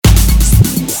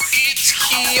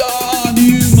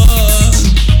KEANU man,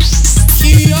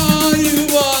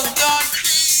 KEANU man, gone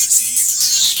crazy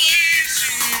for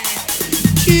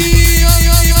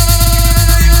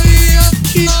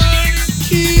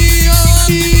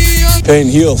Pain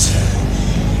heals.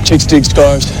 Chicks dig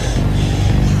scars.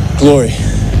 Glory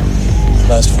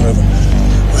lasts forever.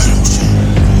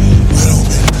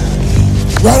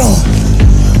 Right on.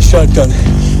 Shotgun.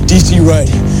 DC right.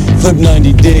 Flip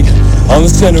 90. Dig. On the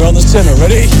center.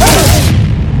 Ready?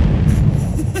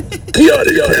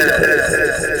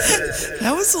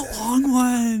 That was a long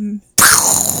one.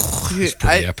 It's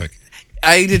pretty epic.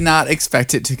 I did not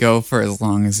expect it to go for as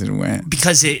long as it went.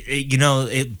 Because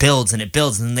it builds and it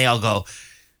builds, and then they all go,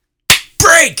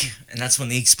 break! And that's when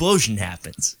the explosion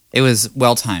happens. It was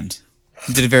well timed.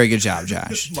 You did a very good job,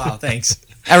 Josh. Wow, thanks.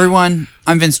 Everyone,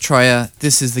 I'm Vince Troya.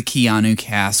 This is the KEANU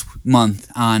Cast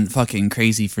month on fucking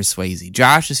Crazy for Swayze.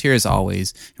 Josh is here as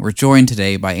always, and we're joined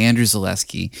today by Andrew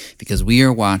Zalewski because we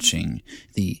are watching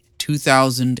the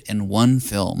 2001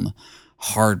 film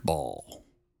Hardball.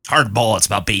 Hardball, it's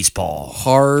about baseball.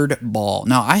 Hardball.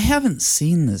 Now, I haven't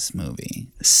seen this movie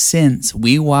since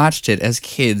we watched it as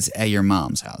kids at your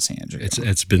mom's house, Andrew.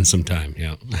 It's been some time,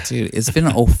 yeah. Dude, it's been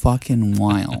a fucking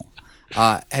while.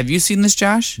 Have you seen this,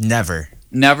 Josh? Never.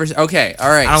 Never? Okay, all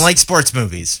right. I don't like sports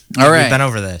movies. All right. We've been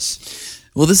over this.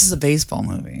 Well, this is a baseball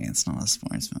movie. It's not a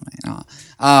sports movie. No.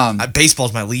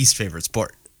 Baseball's my least favorite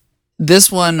sport.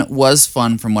 This one was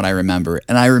fun from what I remember,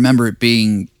 and I remember it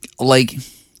being like...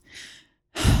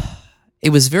 It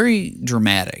was very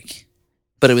dramatic,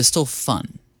 but it was still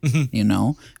fun, you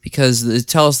know, because it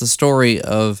tells the story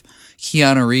of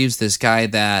Keanu Reeves, this guy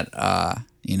that,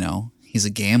 he's a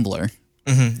gambler.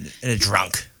 Mm-hmm. And a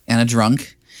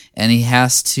drunk. And he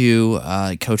has to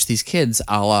coach these kids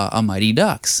a la Mighty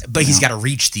Ducks. But he's got to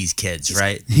reach these kids,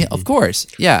 right? Yeah, of course,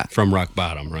 yeah. From rock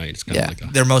bottom, right? It's kind of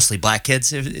like They're mostly black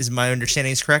kids, is my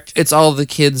understanding is correct? It's all the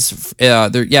kids.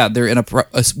 They're in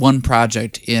one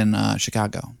project in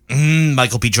Chicago.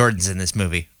 Michael B. Jordan's in this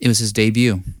movie. It was his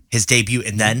debut.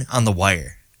 And then on The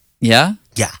Wire. Yeah?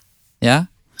 Yeah. Yeah?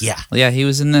 Yeah. Well, yeah, he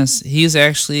was in this. He's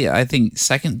actually, I think,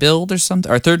 second build or something,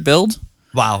 or third build.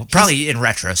 Wow, probably in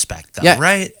retrospect, though, yeah,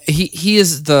 right? He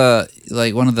is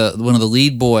one of the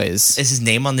lead boys. Is his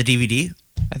name on the DVD?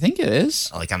 I think it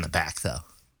is. Like on the back, though.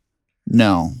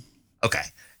 No. Okay.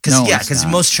 Because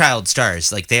most child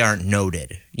stars, they aren't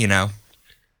noted, you know?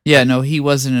 Yeah, no, he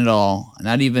wasn't at all.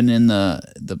 Not even in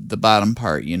the bottom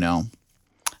part, you know.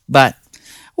 But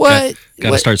what?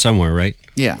 Got to start somewhere, right?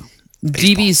 Yeah.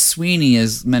 D.B. Sweeney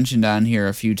is mentioned on here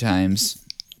a few times.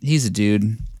 He's a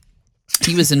dude.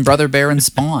 He was in Brother Bear and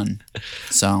Spawn.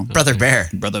 So Brother Bear.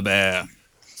 But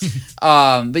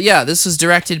yeah, this was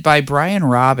directed by Brian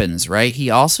Robbins, right? He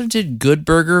also did Good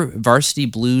Burger, Varsity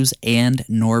Blues, and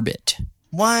Norbit.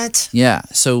 What? Yeah,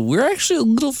 so we're actually a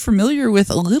little familiar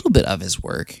with a little bit of his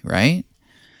work, right?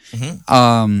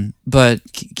 Mm-hmm. But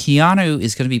Keanu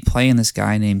is going to be playing this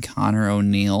guy named Connor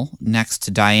O'Neill next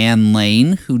to Diane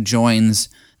Lane, who joins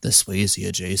the Swayze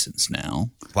Adjacents now.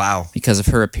 Wow. Because of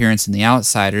her appearance in The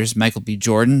Outsiders. Michael B.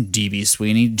 Jordan, D.B.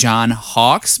 Sweeney, John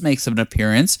Hawkes makes an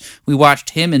appearance. We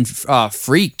watched him in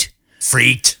Freaked.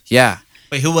 Freaked? Yeah.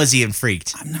 Wait, who was he in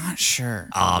Freaked? I'm not sure.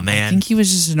 Oh, man. I think he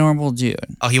was just a normal dude.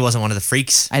 Oh, he wasn't one of the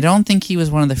freaks? I don't think he was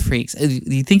one of the freaks. Do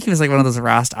you think he was like one of those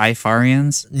Rost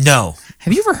Ifarians? No.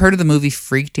 Have you ever heard of the movie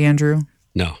Freaked, Andrew?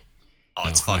 No. Oh,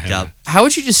 it's fucked up. How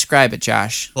would you describe it,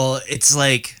 Josh? Well, it's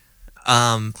like...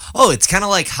 it's kind of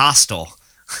like Hostel.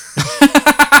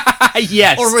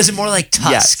 Yes. Or was it more like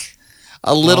Tusk? Yes.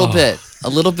 A little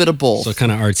bit of both. So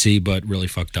kind of artsy, but really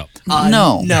fucked up.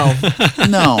 No. No.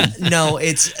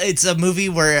 It's a movie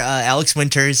where Alex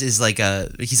Winters is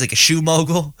he's like a shoe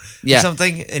mogul or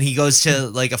something, and he goes to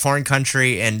like a foreign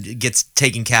country and gets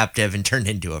taken captive and turned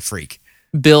into a freak.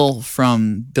 Bill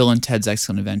from Bill and Ted's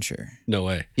Excellent Adventure. No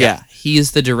way. Yeah, he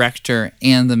is the director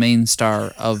and the main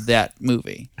star of that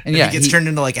movie. And he gets turned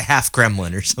into like a half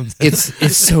gremlin or something.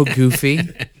 It's so goofy.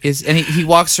 He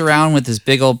walks around with this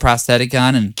big old prosthetic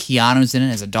on, and Keanu's in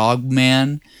it as a dog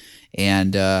man.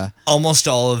 And almost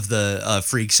all of the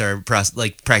freaks are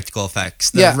practical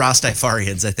effects. The Rost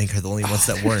Ifarians, I think, are the only ones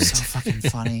that weren't. So fucking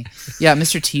funny. Yeah,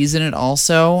 Mr. T's in it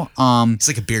also. He's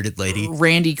like a bearded lady.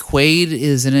 Randy Quaid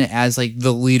is in it as like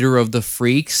the leader of the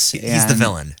freaks. He's the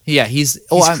villain. Yeah, he's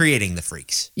creating the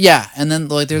freaks. Yeah, and then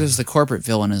there's the corporate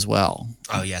villain as well.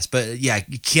 Oh yes, but yeah,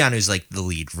 Keanu's like the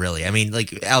lead, really. I mean,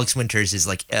 like Alex Winters is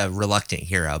like a reluctant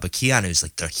hero, but Keanu's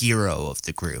like the hero of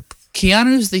the group.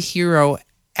 Keanu's the hero.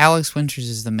 Alex Winters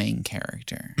is the main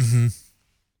character. Mm-hmm.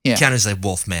 Yeah. Keanu's like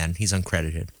Wolfman. He's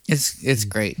uncredited. It's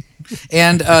great.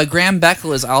 And Graham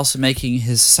Beckel is also making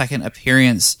his second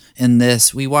appearance in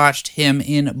this. We watched him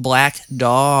in Black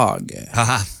Dog.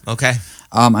 Haha. Okay.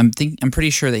 I'm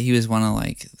pretty sure that he was one of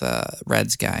like the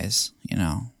Reds guys, you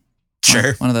know.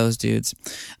 Sure. One of those dudes.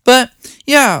 But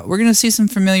yeah, we're going to see some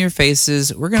familiar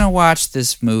faces. We're going to watch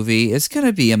this movie. It's going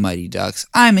to be a Mighty Ducks.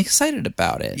 I'm excited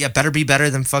about it. Yeah, better be better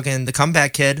than fucking The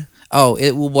Comeback Kid. Oh,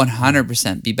 it will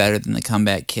 100% be better than The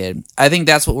Comeback Kid. I think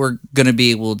that's what we're going to be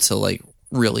able to like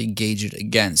really gauge it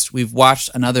against. We've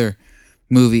watched another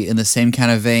movie in the same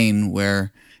kind of vein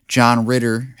where John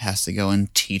Ritter has to go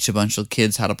and teach a bunch of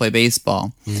kids how to play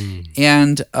baseball.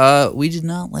 And we did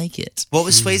not like it. What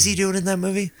was Swayze doing in that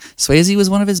movie? Swayze was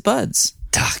one of his buds.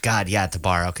 Oh, God, yeah, at the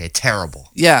bar. Okay, terrible.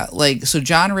 Yeah, like, so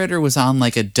John Ritter was on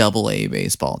like a AA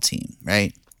baseball team,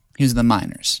 right? He was in the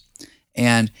minors.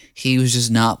 And he was just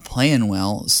not playing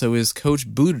well, so his coach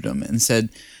booted him and said,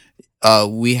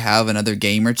 we have another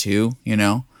game or two, you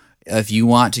know? If you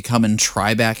want to come and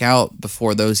try back out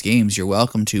before those games, you're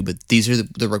welcome to, but these are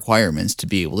the requirements to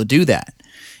be able to do that.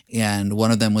 And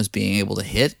one of them was being able to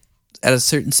hit at a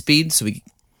certain speed, so we...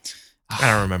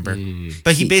 I don't remember.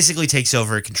 But he basically takes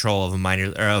over control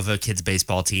of a kid's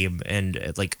baseball team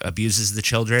and like abuses the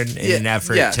children in an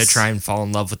effort to try and fall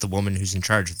in love with the woman who's in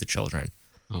charge of the children.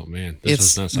 Oh, man. This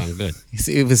does not sound good.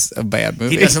 It was a bad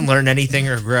movie. He doesn't learn anything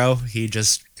or grow. He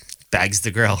just bags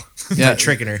the girl. Yeah.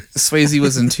 Tricking her. Swayze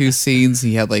was in 2 scenes.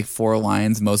 He had like 4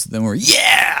 lines. Most of them were,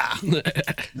 yeah!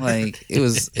 Like, it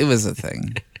was a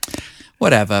thing.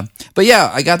 Whatever. But yeah,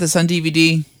 I got this on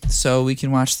DVD, so we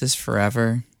can watch this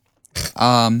forever.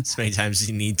 As many times as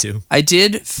you need to. I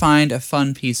did find a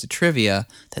fun piece of trivia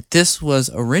that this was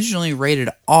originally rated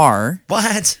R.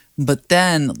 What? But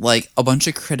then, like, a bunch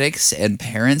of critics and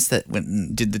parents that went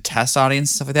and did the test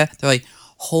audience and stuff like that, they're like,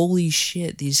 holy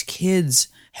shit, these kids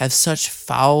have such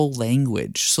foul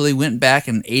language. So they went back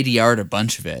and ADR'd a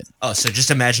bunch of it. Oh, so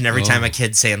just imagine every time a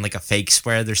kid's saying like a fake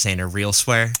swear, they're saying a real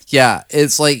swear. Yeah,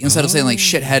 it's like, instead of saying like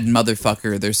shithead and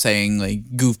motherfucker, they're saying like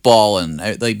goofball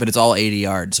and like, but it's all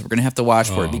ADR'd. So we're going to have to watch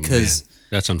for it because... Man.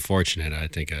 That's unfortunate, I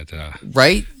think.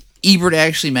 Right? Ebert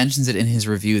actually mentions it in his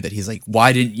review that he's like,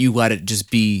 why didn't you let it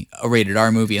just be a rated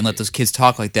R movie and let those kids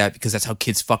talk like that? Because that's how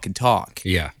kids fucking talk.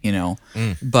 Yeah. You know?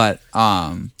 But,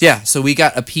 yeah, so we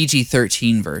got a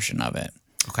PG-13 version of it.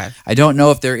 Okay. I don't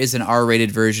know if there is an R-rated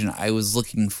version. I was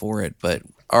looking for it, but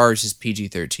R is just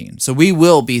PG-13. So we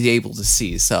will be able to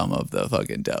see some of the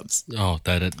fucking dubs. Oh,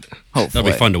 that'll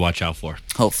Hopefully. be fun to watch out for.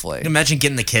 Hopefully. Imagine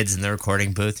getting the kids in the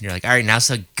recording booth and you're like, all right, now it's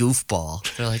a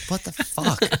goofball. They're like, what the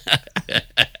fuck?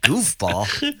 Goofball?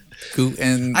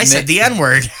 I said the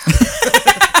N-word.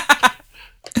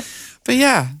 But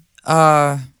yeah,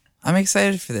 I'm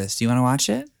excited for this. Do you want to watch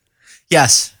it?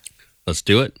 Yes. Let's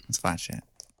do it. Let's watch it.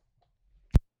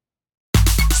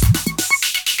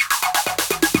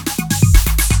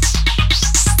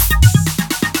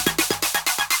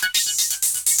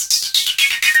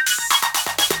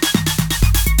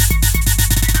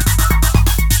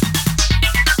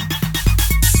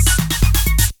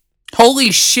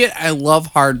 Holy shit, I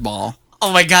love Hardball.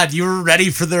 Oh my god, you were ready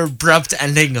for the abrupt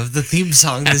ending of the theme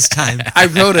song this time. I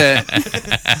wrote it.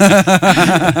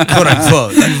 Quote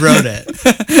unquote, you wrote it.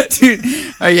 Dude,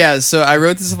 yeah, so I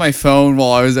wrote this on my phone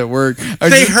while I was at work.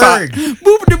 They heard. That's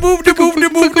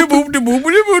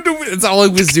all I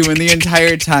was doing the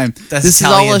entire time. That's this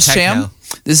Italian is all a techno. sham.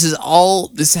 This is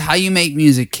how you make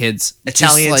music, kids.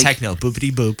 Italian Just, like, techno,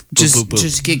 boopity boop. Boop, Just, boop, boop.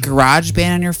 just get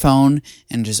GarageBand on your phone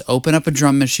and just open up a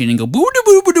drum machine and go boop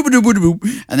boop boop boop boop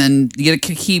boop, and then you get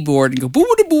a keyboard and go boop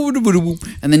boop boop boop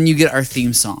boop, and then you get our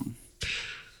theme song.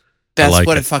 That's like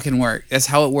what it. it fucking works. That's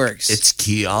how it works. It's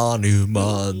KEANU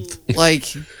month.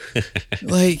 like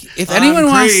if anyone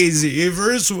wants, crazy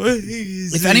for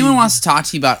Swayze. if anyone wants to talk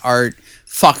to you about art,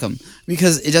 fuck them,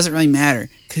 because it doesn't really matter.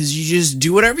 Because you just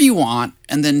do whatever you want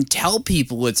and then tell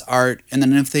people it's art, and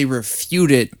then if they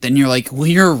refute it, then you're like, well,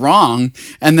 you're wrong,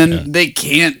 and then they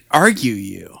can't argue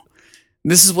you.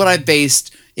 This is what I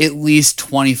based at least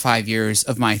 25 years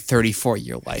of my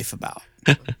 34-year life about.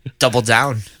 Double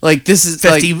down. Like, this is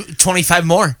 50, like, 25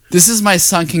 more. this is my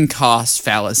sunken cost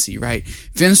fallacy, right?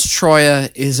 Vince Troya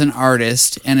is an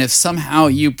artist, and if somehow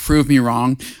you prove me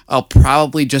wrong, I'll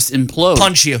probably just implode.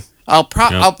 Punch you. I'll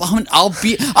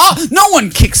be. Oh, no one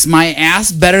kicks my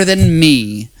ass better than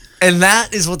me. And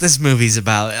that is what this movie's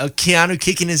about. Keanu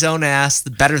kicking his own ass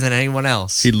better than anyone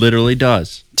else. He literally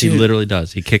does. Dude. He literally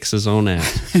does. He kicks his own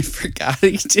ass. I forgot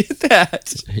he did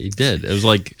that. He did. It was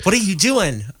like, What are you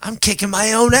doing? I'm kicking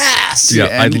my own ass. yeah,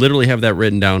 I and- literally have that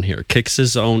written down here. Kicks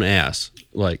his own ass.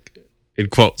 Like, in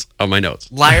quotes on my notes.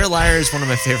 Liar Liar is one of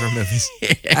my favorite movies.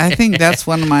 I think that's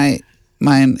one of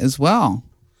mine as well.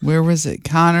 Where was it?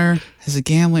 Connor has a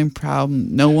gambling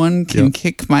problem. No one can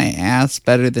kick my ass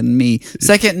better than me.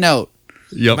 Second note.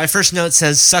 Yep. My first note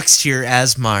says, sucks to your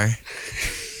Asmar.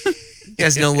 You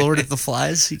guys know Lord of the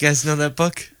Flies? You guys know that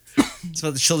book? It's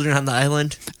about the children on the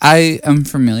island. I am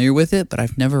familiar with it, but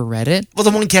I've never read it. Well,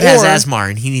 the one kid has Asmar,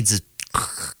 and he needs a...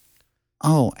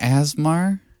 Oh,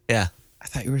 Asmar? Yeah. I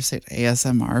thought you were saying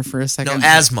ASMR for a second. No,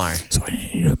 Asmar. So I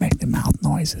need you to make the mouth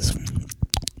noises.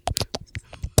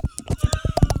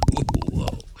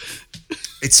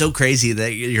 It's so crazy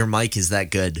that your mic is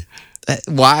that good.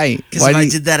 Why? Because if I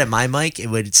did that at my mic, it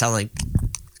would sound like...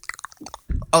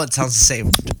 Oh, it sounds the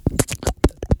same.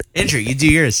 Andrew, you do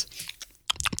yours.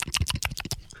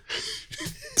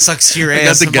 Sucks to your I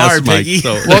got the ASMR, guest mic, Biggie.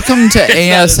 so- Welcome to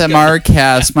ASMR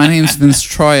Cast. My name's Vince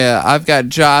Troya. I've got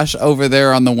Josh over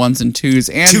there on the ones and twos.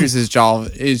 Andrews is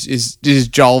jolving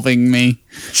me.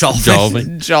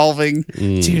 Jolving.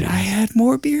 Dude, I had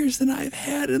more beers than I've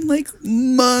had in like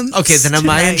months. Okay, then am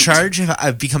I in tonight. charge?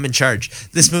 I've become in charge.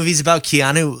 This movie's about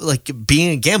Keanu, like,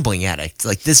 being a gambling addict.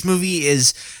 Like, this movie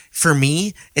is, for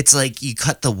me, it's like you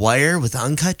cut the wire with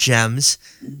uncut gems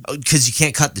because you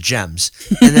can't cut the gems.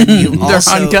 And then you They're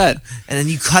also, uncut. And then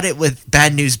you cut it with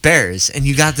Bad News Bears, and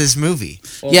you got this movie.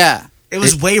 Yeah. It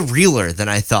was way realer than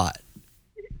I thought.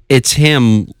 It's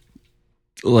him,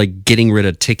 like, getting rid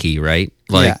of Tiki, right?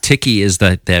 Like, Yeah. Tiki is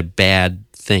that bad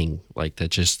thing, like,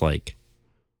 that just, like,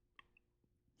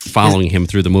 following him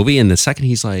through the movie. And the second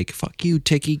he's like, fuck you,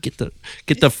 Tiki, get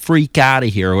the freak out of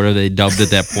here, or whatever they dubbed at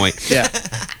that point.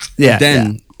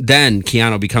 Yeah. Then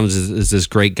Keanu becomes is this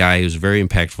great guy who's very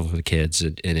impactful for the kids,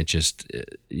 and it just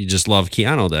you just love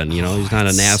Keanu. Then he's not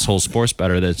an asshole sports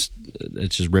bettor that's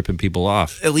just ripping people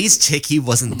off. At least Tiki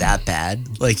wasn't that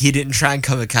bad. Like, he didn't try and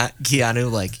come at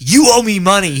Keanu like, you owe me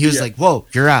money. He was like, whoa,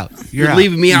 you're out. You're out.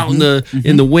 Leaving me out in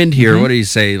the wind here. What do you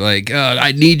say? Like,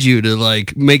 I need you to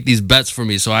like make these bets for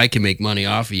me so I can make money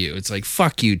off of you. It's like,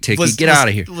 fuck you, Tiki, get out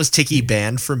of here. Was Tiki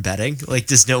banned from betting? Like,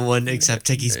 does no one accept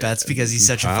Tiki's bets because he's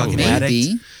such a fucking addict?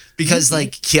 Maybe. Because,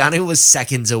 like, Keanu was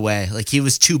seconds away. Like, he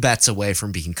was 2 bets away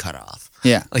from being cut off.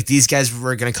 Yeah. Like, these guys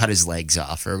were going to cut his legs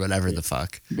off or whatever the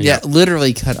fuck. Yeah,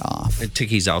 literally cut off. And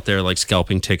Tiki's out there like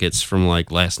scalping tickets from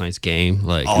like last night's game.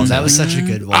 Like, Oh, that was such a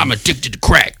good one. I'm addicted to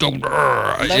crack,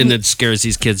 and it scares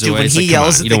these kids away. when It's he like, come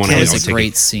yells on, at you the don't want to kids, hang out It's with a Tiki.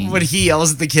 great scene. when he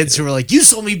yells at the kids who were like, you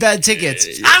sold me bad tickets.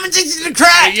 I'm addicted to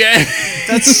crack. Yeah,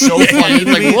 That's so funny. to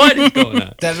me. like what is going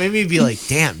on? That made me be like,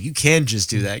 damn, you can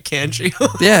just do that, can't you?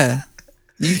 Yeah.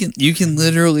 You can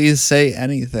literally say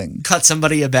anything. Cut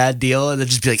somebody a bad deal and then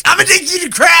just be like, I'm addicted to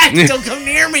crack. Don't come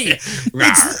near me.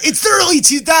 It's the early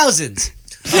 2000s.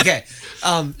 Okay.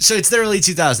 So it's the early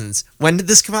 2000s. When did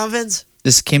this come out, Vince?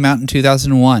 This came out in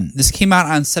 2001. This came out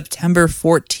on September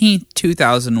 14th,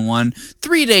 2001,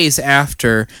 3 days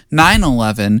after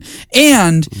 9/11,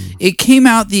 and it came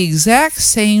out the exact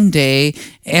same day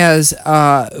as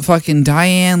fucking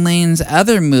Diane Lane's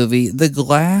other movie, The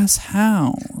Glass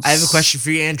House. I have a question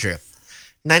for you, Andrew.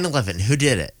 9/11, who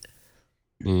did it?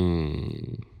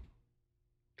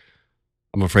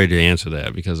 I'm afraid to answer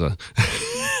that because I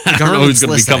don't know government's who's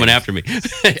going to be coming listening.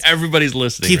 after me. Everybody's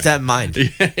listening. Keep right? that in mind.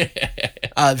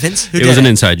 Vince, who It did was an it?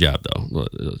 inside job, though.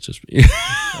 Let's just be.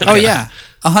 Oh, yeah,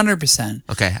 100%.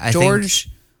 Okay, I George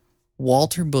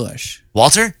Walter Bush.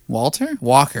 think...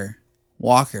 Walter?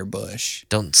 Walker Bush.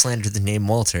 Don't slander the name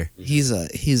Walter. He's a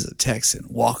Texan.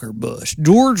 Walker Bush.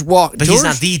 George Walker. But he's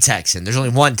not the Texan. There's only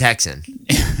one Texan.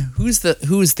 Who's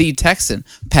the Texan?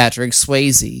 Patrick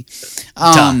Swayze.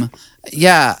 Duh.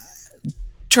 Yeah.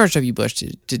 George W. Bush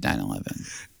did 9/11.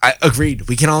 I agreed.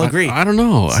 We can all agree. I don't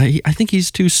know. I think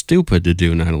he's too stupid to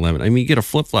do 9/11. I mean, you get a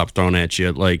flip flop thrown at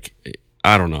you. Like,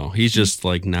 I don't know. He's just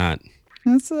like not.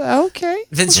 That's okay.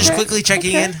 Vince, just quickly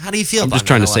checking in. How do you feel I'm about just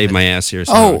trying to 9/11? save my ass here.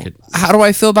 So Oh, I could, how do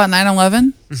I feel about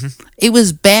 9/11? It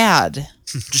was bad.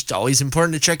 Just always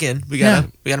important to check in. We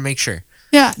gotta make sure.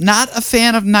 Yeah, not a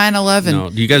fan of 9/11. no.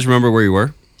 Do you guys remember where you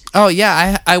were? Oh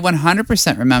yeah, I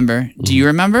 100% remember. Do you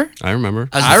remember? I remember.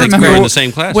 I think remember we were in wh- the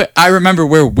same class. I remember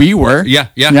where we were.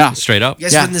 Yeah. Straight up. You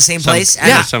guys Yeah. were in the same place?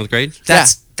 Seventh grade.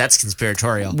 That's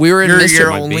conspiratorial. We were in Mr. your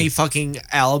Might only be. fucking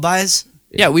alibis?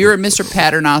 Yeah, we were at Mr.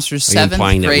 Paternoster's Are you 7th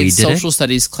implying that we grade did it? social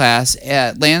studies class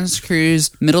at Lance Cruz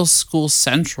Middle School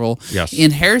Central Yes.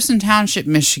 in Harrison Township,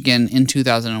 Michigan in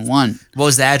 2001. What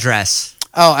was the address?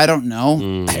 Oh, I don't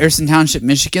know. Harrison Township,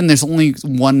 Michigan, there's only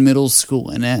one middle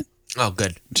school in it. Oh,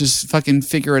 good. Just fucking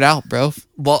figure it out, bro.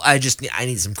 Well, I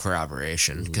need some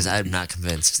corroboration because I'm not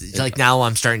convinced. Like now,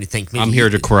 I'm starting to think maybe I'm here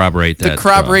to corroborate that. The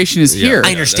corroboration is here.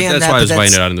 I understand That's that. why I was but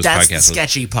laying it out in this that's podcast. the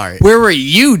sketchy part. Where were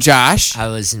you, Josh? I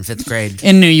was in 5th grade.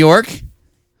 In New York?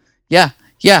 Yeah.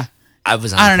 I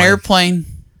was On an plane. airplane.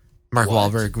 Mark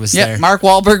Wahlberg was Yeah, there. Mark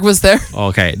Wahlberg was there.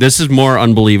 Okay, this is more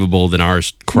unbelievable than our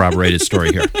corroborated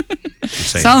story here.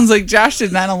 Just saying. Sounds like Josh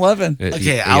did 9/11.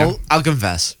 Okay, Yeah. I'll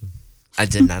confess. I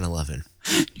did 9/11.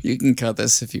 You can cut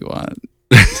this if you want.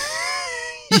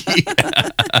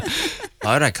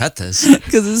 Why would I cut this?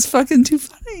 Because it's fucking too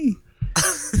funny.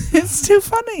 It's too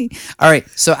funny. All right,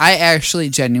 so I actually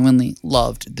genuinely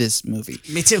loved this movie.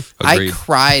 Me too. Agreed. I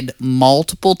cried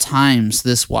multiple times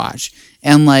this watch.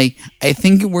 And like I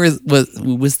think it was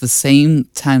the same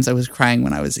times I was crying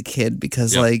when I was a kid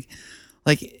because like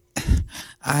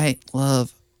I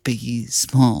love Biggie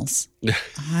Smalls.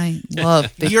 I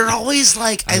love Biggie. You're always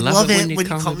like, I love it when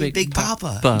you call me Big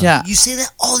Papa. Yeah. You say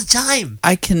that all the time.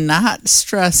 I cannot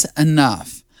stress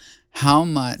enough how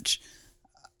much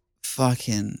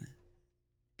fucking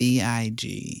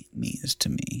B.I.G. means to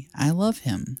me. I love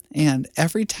him. And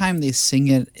every time they sing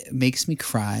it, it makes me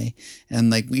cry.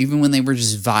 And like even when they were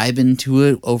just vibing to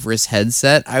it over his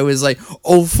headset, I was like,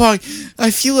 oh fuck, I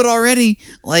feel it already.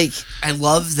 Like I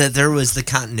love that there was the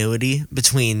continuity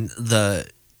between the,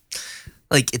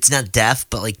 like, it's not deaf,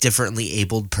 but like differently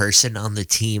abled person on the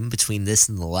team between this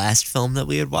and the last film that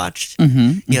we had watched.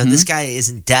 You know, this guy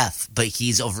isn't deaf, but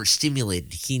he's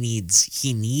overstimulated. He needs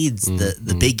the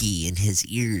biggie in his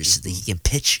ears so that he can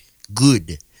pitch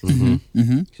good. So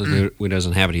when he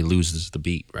doesn't have it, he loses the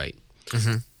beat, right?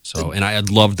 So, and I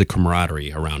love the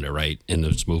camaraderie around it, right, in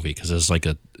this movie because it's like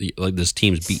this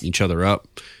team's beating each other up.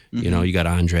 You know, you got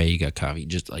Andre, you got Kavi,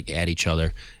 just like at each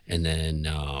other, and then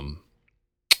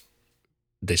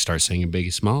they start singing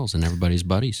Biggie Smalls, and everybody's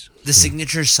buddies. The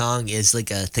signature song is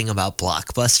like a thing about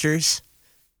blockbusters.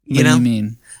 what do you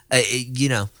mean? You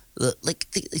know, like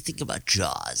think about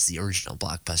Jaws, the original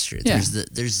blockbuster. Yeah.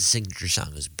 There's the signature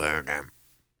song is burn 'em,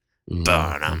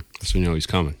 burn 'em, So you know he's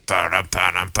coming. burn 'em,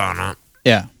 burn 'em, burn 'em.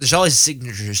 Yeah. There's always a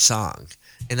signature song,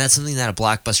 and that's something that a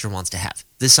blockbuster wants to have.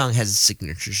 This song has a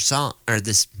signature song, or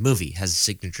this movie has a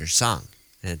signature song,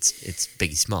 and it's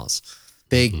Biggie Smalls.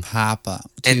 Big Papa.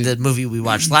 And the movie we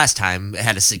watched last time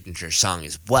had a signature song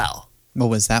as well. What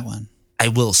was that one? I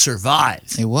Will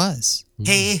Survive. It was.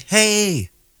 Hey, hey.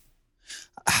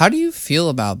 How do you feel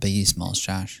about Biggie Smalls,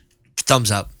 Josh? Thumbs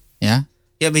up. Yeah?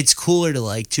 Yeah, I mean, it's cooler to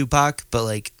like Tupac, but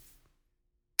like,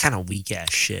 kind of weak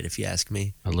ass shit if you ask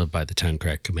me. I live by the 10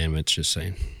 crack commandments, just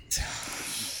saying.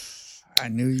 I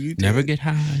knew you did. Never get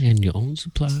high in your own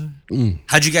supply.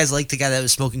 How'd you guys like the guy that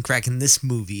was smoking crack in this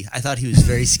movie? I thought he was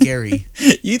very scary.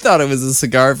 You thought it was a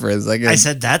cigar for a second. I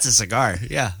said, that's a cigar.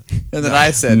 Yeah. And then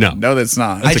I said, No. no, that's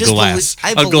not. I It's a just glass.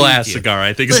 I A believed glass you. cigar,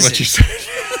 I think is what Listen. you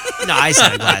said. No, I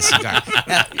said a glass cigar.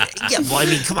 Yeah, well, I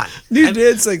mean, come on. You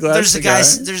did say glass There's cigar.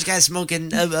 there's a guy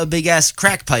smoking a big ass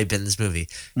crack pipe in this movie.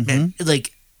 Man,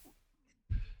 like,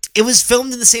 it was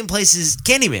filmed in the same place as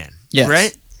Candyman. Yes.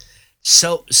 Right?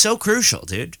 So crucial,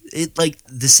 dude. It like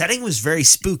the setting was very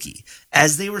spooky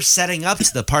as they were setting up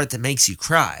to the part that makes you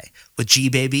cry with G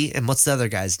Baby and what's the other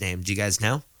guy's name? Do you guys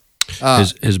know?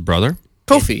 His brother?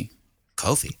 Kofi.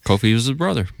 Kofi. Kofi was his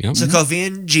brother. Yep. So Kofi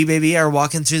and G Baby are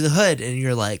walking through the hood, and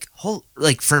you're like,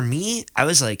 like for me, I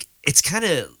was like, it's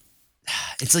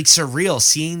like surreal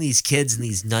seeing these kids in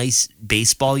these nice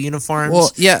baseball uniforms.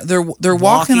 Well, yeah, they're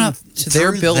walking up to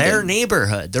their through building. their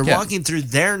neighborhood. They're Yeah. walking through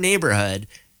their neighborhood,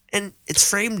 and it's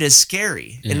framed as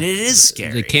scary, and it is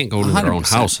scary. They can't go to their own 100%.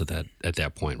 house at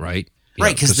that point, right?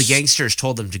 Right, because the gangsters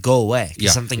told them to go away because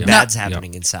Yeah, something yeah. bad's Yeah.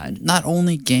 happening inside. Not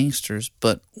only gangsters,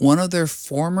 but one of their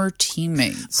former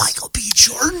teammates. Michael B.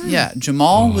 Jordan. Yeah,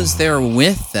 Jamal was there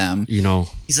with them. You know,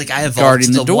 He's like, I evolved Guarding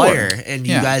to the the door. wire, and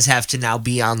you Yeah. guys have to now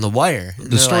be on the wire. And The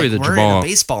they're story like, that we're in Jamal- a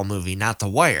baseball movie, not the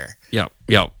wire. yeah.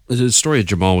 The story of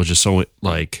Jamal was just so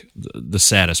like the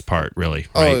saddest part, really,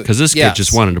 right? Oh, Because this yes. kid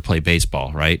just wanted to play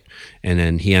baseball, right? And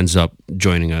then he ends up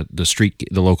joining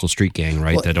the local street gang,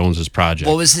 right? That owns his project.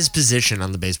 What was his position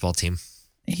on the baseball team?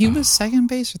 He was second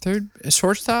base or third,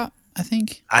 shortstop, I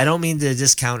think. I don't mean to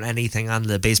discount anything on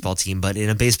the baseball team, but in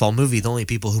a baseball movie, the only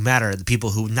people who matter are the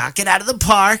people who knock it out of the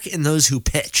park and those who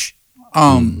pitch.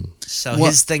 So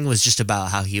What- his thing was just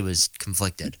about how he was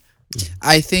conflicted.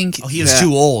 I think He was that-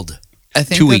 too old. I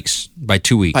think 2 that weeks. By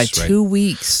 2 weeks, by right? 2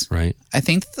 weeks. Right. I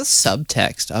think that the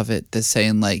subtext of it that's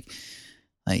saying like,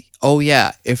 oh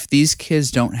yeah, if these kids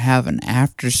don't have an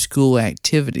after school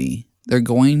activity, they're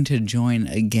going to join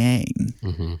a gang.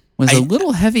 was a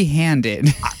little heavy-handed.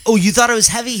 Oh, you thought it was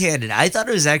heavy-handed. I thought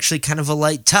it was actually kind of a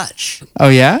light touch. Oh,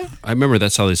 yeah? I remember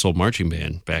that's how they sold marching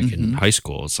band back in high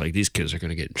school. It's like these kids are going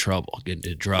to get in trouble, get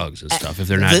into drugs and stuff if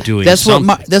they're not doing That's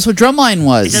something. that's what Drumline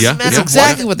was. It doesn't matter That's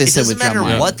exactly what they said with It doesn't matter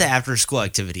Drumline. what the after-school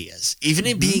activity is. Even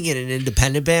it being in an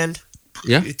independent band,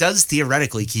 Yeah. it does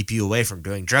theoretically keep you away from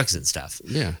doing drugs and stuff.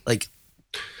 Yeah. Like,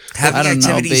 I having don't know,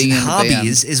 activities being and in a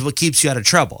hobbies is what keeps you out of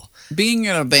trouble. Being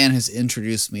in a band has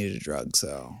introduced me to drugs,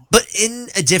 though. But in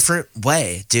a different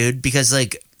way, dude, because,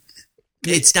 like,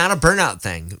 it's not a burnout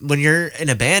thing. When you're in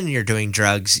a band and you're doing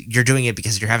drugs, you're doing it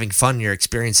because you're having fun, you're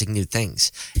experiencing new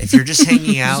things. If you're just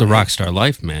hanging It's out, a rock star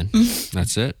life, man.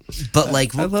 That's it. but,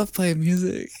 like, I love playing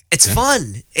music. it's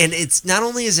fun. And it's not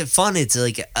only is it fun, it's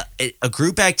like a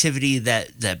group activity that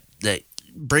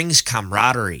brings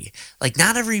camaraderie. Like,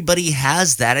 not everybody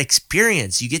has that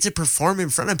experience. You get to perform in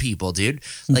front of people, dude.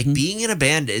 Like, being in a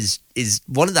band is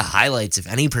one of the highlights of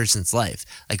any person's life.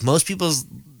 Like, most people's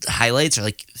highlights are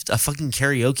like a fucking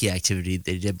karaoke activity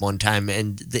they did one time,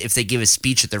 and if they give a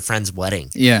speech at their friend's wedding.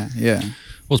 Yeah, yeah.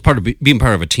 Well, it's part of being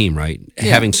part of a team, right?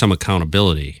 Having some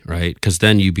accountability, right? Because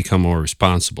then you become more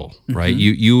responsible, right?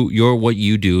 You're what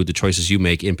you do, the choices you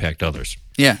make impact others.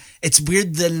 Yeah. It's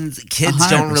weird that kids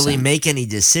don't really 100%. make any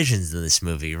decisions in this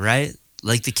movie, right?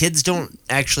 Like, the kids don't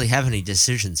actually have any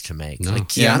decisions to make. No. Like,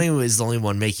 Keanu is the only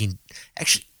one making...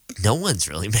 Actually, no one's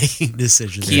really making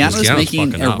decisions. Keanu's Keanu's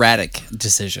making fucking up. erratic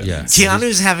decisions. Yeah.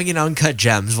 Keanu's having an uncut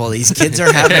gems while these kids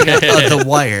are having the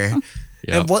wire.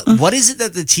 Yeah. And what is it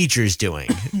that the teacher's doing?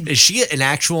 Is she an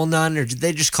actual nun, or did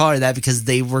they just call her that because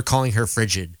they were calling her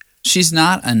frigid? She's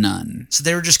not a nun. So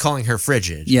they were just calling her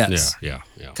frigid. Yes. Yeah.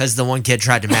 Because the one kid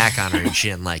tried to mac on her and she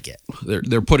didn't like it.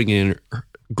 They're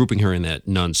grouping her in that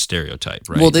nun stereotype,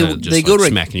 right? Well, they Just go like to a-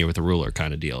 smacking you with a ruler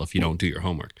kind of deal if you don't do your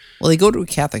homework. Well, they go to a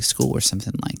Catholic school or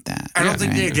something like that. I don't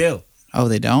think they do. Oh,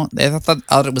 they don't? I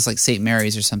thought it was like St.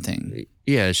 Mary's or something.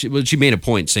 Yeah, she made a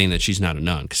point saying that she's not a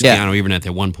nun because Yeah. Keanu, even at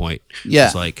that one point, Yeah.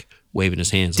 was like waving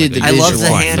his hands. Did like the a I love visual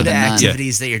the one hand for the nun.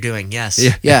 activities that you're doing. Yes.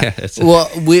 Yeah. that's- Well,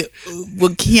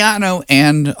 Keanu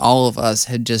and all of us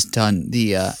had just done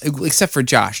the except for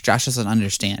Josh. Josh doesn't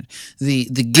understand the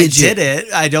I Gidget. did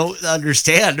it. I don't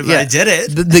understand, but Yeah. I did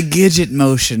it. The Gidget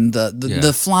motion,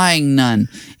 the flying nun,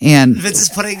 and Vince is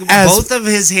putting As- both of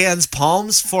his hands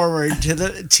palms forward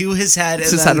to his head, To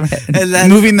his head and then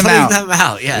moving them putting out. them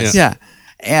out. Yes. yeah.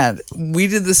 And we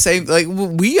did the same. Like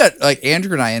we got, like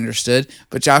Andrew and I understood,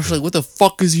 but Josh was like, "What the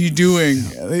fuck is he doing?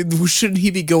 Shouldn't he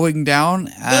be going down?"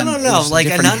 No. Like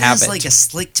a nun has like a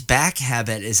slicked back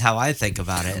habit, is how I think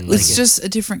about it. Like, It's just a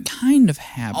different kind of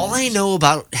habit. all I know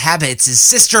about habits is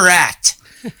Sister Act.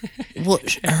 Well,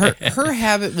 her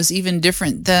habit was even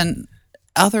different than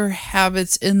other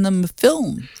habits in the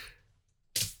film.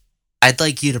 I'd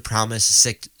like you to promise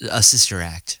a Sister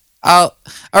Act. All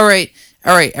right,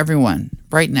 everyone.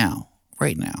 Right now.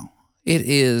 It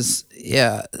is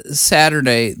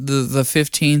Saturday, the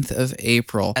 15th of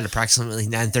April, At approximately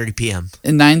 9:30 p.m.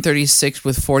 at 9:36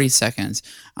 with 40 seconds.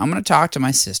 I'm gonna talk to my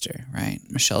sister. Right,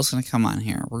 Michelle's gonna come on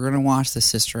here. We're gonna watch the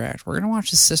Sister Act. We're gonna watch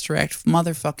the Sister Act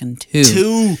motherfucking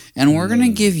 2. And we're going to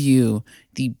give you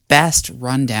the best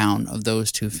rundown of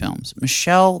those two films.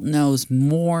 Michelle knows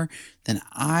more than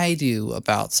I do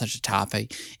about such a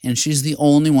topic, and she's the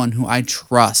only one who I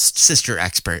trust. Sister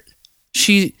expert.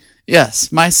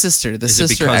 Yes, my sister, the Is it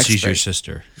sister because expert. she's your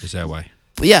sister? Is that why?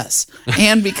 Yes,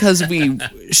 and because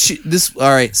all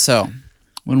right. So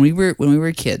when we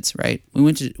were kids, right? We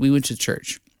went to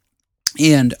church,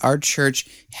 and our church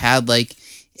had like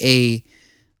a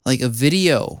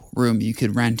video room you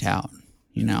could rent out.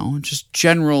 You know, just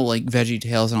general like Veggie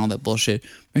Tales and all that bullshit.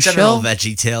 General Michelle,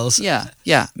 Veggie Tales.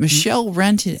 yeah. Michelle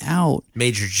rented out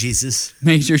Major Jesus.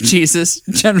 Major Jesus,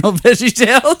 General Veggie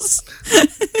Tales.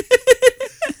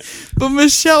 But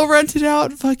Michelle rented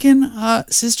out fucking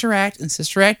Sister Act and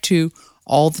Sister Act 2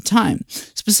 all the time.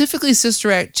 Specifically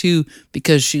Sister Act 2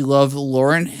 because she loved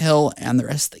Lauryn Hill and the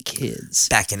rest of the kids.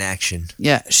 Back in action.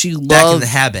 Yeah, she loved... Back in the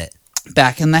habit.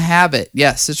 Back in the Habit.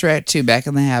 Yeah, Sister Act 2, Back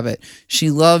in the Habit. She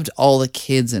loved all the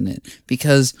kids in it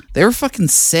because they were fucking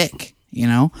sick, you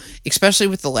know? Especially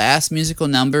with the last musical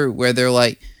number where they're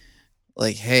like,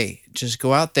 hey, just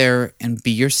go out there and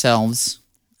be yourselves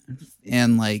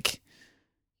and like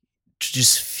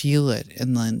just feel it,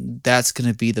 and then that's going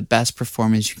to be the best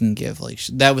performance you can give. Like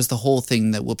that was the whole thing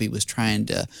that Whoopi was trying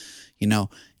to, you know,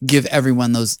 give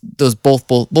everyone those both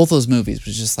those movies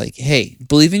was just like, hey,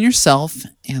 believe in yourself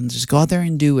and just go out there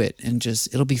and do it, and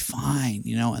just it'll be fine,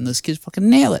 you know. And those kids fucking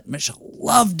nail it. Michelle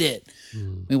loved it.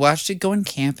 We watched it going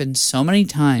camping so many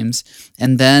times,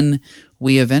 and then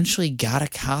we eventually got a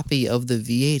copy of the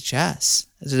VHS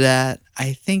that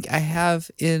I think I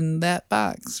have in that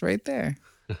box right there.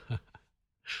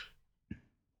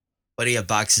 What do you have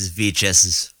boxes of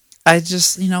VHSs? I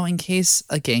just, in case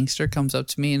a gangster comes up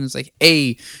to me and is like,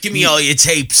 hey, Give me all your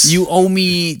tapes. you owe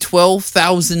me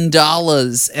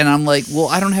 $12,000. And I'm like, well,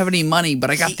 I don't have any money,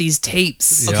 but I got these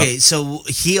tapes. Okay, so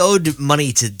he owed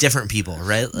money to different people,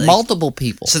 right? Like, Multiple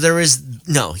people. So there was,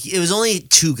 it was only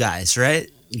 2 guys, right?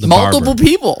 The Multiple barber.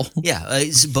 people. Yeah,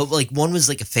 but like one was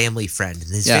like a family friend, and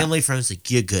his Yeah. family friend was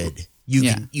like, "You're good. You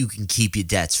can keep your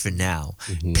debts for now.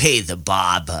 Pay the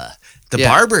barber." The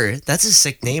barber. That's a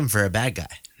sick name for a bad guy.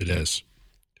 It is.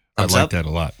 I Thumbs like up? that a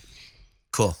lot.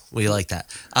 Cool. We like that.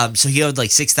 So he owed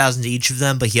like 6,000 to each of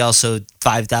them, but he also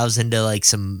 5,000 to like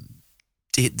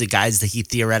the guys that he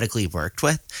theoretically worked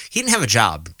with. He didn't have a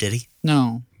job, did he?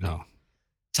 No. No.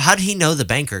 So how did he know the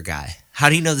banker guy? How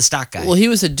do you know the stock guy? Well, he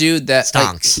was a dude that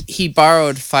Stonks. he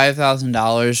borrowed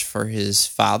 $5,000 for his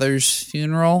father's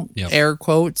funeral, Yep. air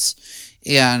quotes,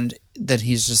 and then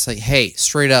he's just like, hey,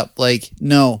 straight up, like,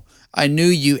 no, I knew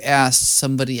you asked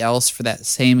somebody else for that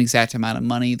same exact amount of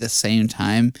money the same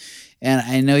time, and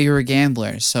I know you're a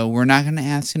gambler, so we're not going to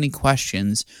ask any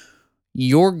questions.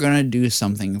 You're going to do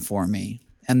something for me.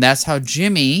 And that's how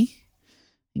Jimmy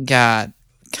got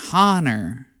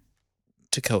Connor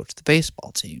to coach the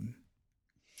baseball team.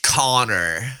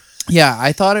 Connor. Yeah,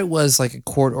 I thought it was like a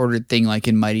court-ordered thing, like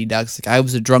in Mighty Ducks. Like I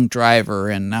was a drunk driver,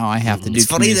 and now I have to do. It's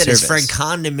funny community that his service. friend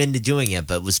conned him into doing it,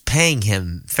 but was paying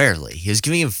him fairly. He was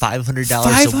giving him $500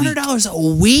 $500 a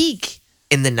week.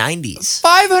 in the 90s.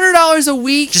 $500 a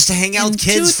week Just to hang out in with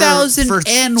kids for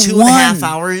 2001. 2.5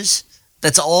 hours.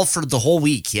 That's all for the whole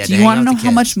week. He had Do to you hang want to out know with the how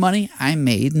kids. much money I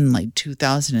made in like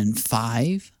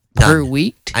 2005 per None.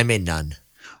 week? I made none.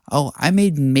 Oh, I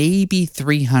made maybe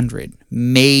 300,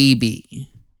 maybe.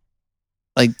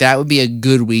 Like that would be a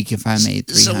good week if I made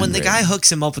 300. So when the guy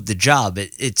hooks him up with the job,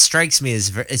 it strikes me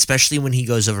as, especially when he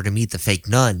goes over to meet the fake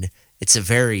nun, it's a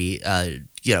very,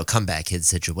 comeback kid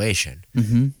situation.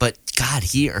 Mm-hmm. But God,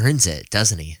 he earns it,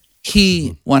 doesn't he?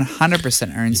 He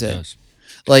 100% earns It it. does.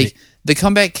 Like the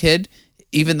comeback kid,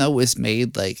 even though it was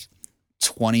made like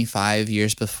 25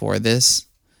 years before this,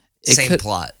 Same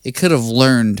plot. It could have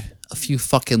learned a few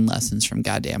fucking lessons from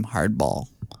goddamn Hardball.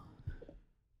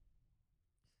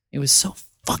 It was so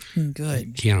fucking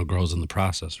good. Keanu grows in the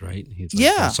process, right? He's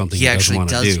Yeah. that's something He he doesn't actually want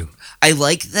to does. do. I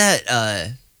like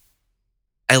that.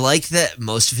 I like that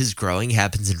most of his growing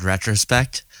happens in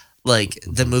retrospect. Like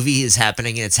the movie is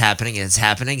happening and it's happening and it's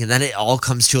happening, and then it all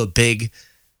comes to a big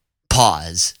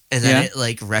pause, and then Yeah. it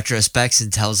like retrospects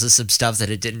and tells us some stuff that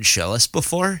it didn't show us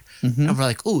before, Mhm. and we're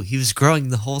like, "Oh, he was growing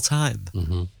the whole time."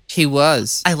 Mm-hmm. He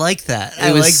was. I like that. It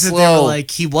I was like that they were slow.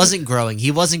 like, he wasn't growing.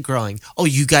 He wasn't growing. Oh,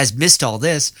 you guys missed all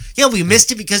this. Yeah, we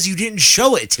missed it because you didn't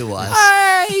show it to us.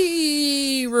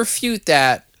 I refute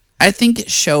that. I think it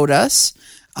showed us.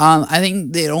 I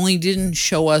think it only didn't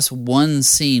show us one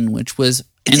scene, which was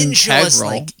It didn't show us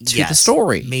integral like to the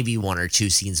story. Maybe 1 or 2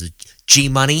 scenes with G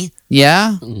Money,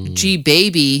 Yeah? Gee,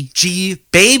 baby. G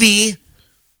Baby.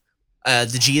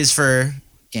 The G is for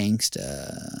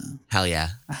Gangsta. hell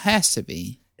yeah. It has to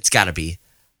be. It's got to be.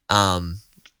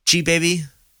 G Baby.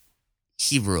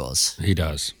 He rules. He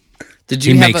does. Did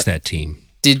you He have makes that team.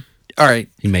 All right.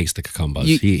 He makes the cucumbas.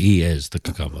 You- He is the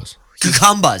cucumbas.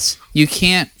 Cucumbas. You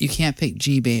can't pick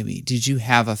G baby. Did you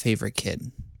have a favorite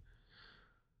kid?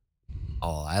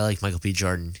 Oh, I like Michael B.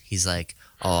 Jordan. He's like,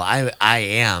 oh, I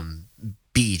am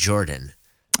B. Jordan.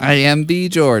 I am B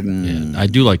Jordan. Yeah, I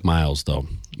do like Miles though.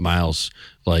 Miles,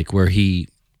 like where he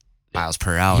Miles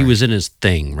per hour. he was in his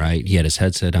thing, right? He had his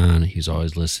headset on. He's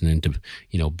always listening to,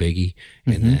 Biggie,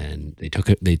 and then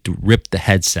they ripped the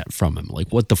headset from him.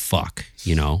 Like, what the fuck,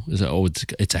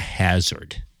 It's a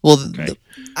hazard. Well,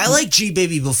 I like G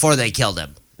Baby before they killed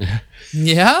him.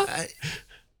 yeah,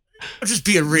 I'm just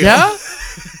being real. yeah.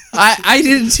 I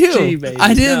did too. Gee, baby,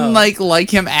 I didn't no. like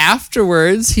him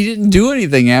afterwards. He didn't do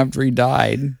anything after he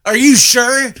died. Are you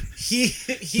sure? He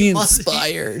He must.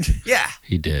 inspired. Yeah.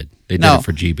 He did. They did No. it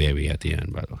for G Baby at the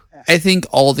end, by the way. I think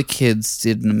all the kids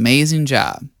did an amazing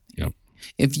job. Yep.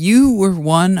 If you were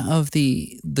one of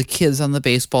the kids on the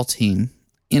baseball team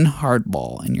in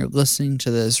Hardball and you're listening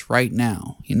to this right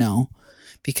now,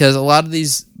 because a lot of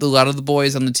the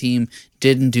boys on the team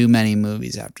didn't do many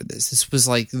movies after this. This was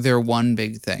like their one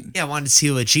big thing. Yeah, I wanted to see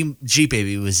what G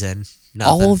Baby was in. Nothing.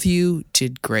 All of you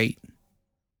did great.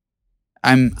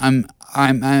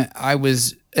 I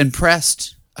was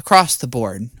impressed across the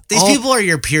board. These people are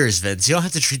your peers, Vince. You don't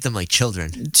have to treat them like children.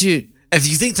 Dude, If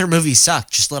you think their movies suck,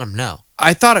 just let them know.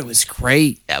 I thought it was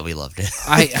great. Yeah, we loved it.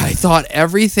 I thought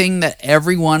everything that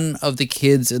every one of the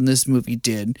kids in this movie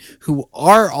did, who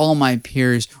are all my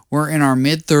peers, we're in our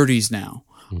mid-30s now.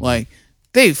 Like,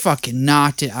 they fucking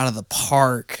knocked it out of the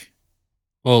park.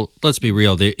 Well, let's be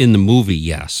real. In the movie,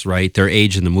 yes, right? Their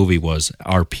age in the movie was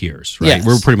our peers, right? Yes.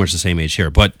 We're pretty much the same age here.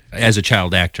 But as a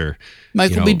child actor,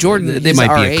 Michael B. Jordan they is might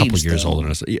our be a couple age, years though. older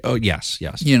than us. Oh, yes,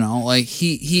 yes. You know, like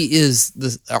he is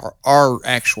our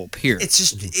actual peer. It's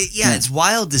just, it's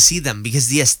wild to see them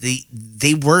because yes,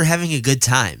 they were having a good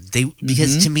time.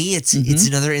 Because to me, it's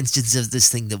another instance of this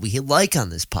thing that we like on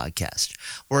this podcast,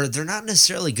 where they're not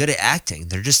necessarily good at acting.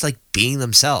 They're just like being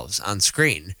themselves on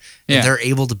screen. And Yeah. they're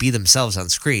able to be themselves on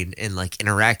screen and like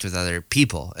interact with other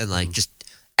people and like just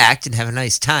act and have a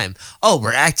nice time. Oh,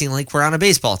 we're acting like we're on a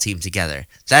baseball team together.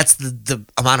 That's the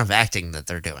amount of acting that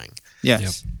they're doing.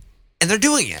 Yes. And they're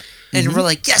doing it. And we're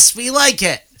like, yes, we like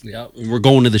it. Yeah, we're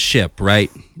going to the ship, right?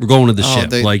 We're going to the ship.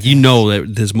 they- Like, you know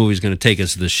that this movie's going to take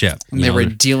us to the ship. And You they know, were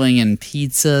they're- dealing in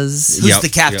pizzas. Who's Yep, the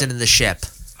captain yep. of the ship?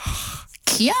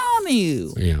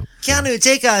 Keanu. Yeah. Keanu,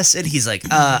 take us. And he's like,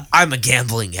 I'm a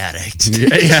gambling addict.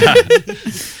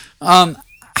 Yeah.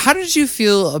 How did you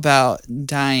feel about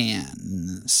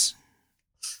Diane's?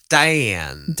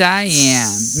 Diane.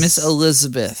 Miss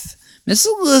Elizabeth. Miss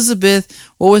Elizabeth,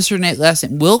 what was her last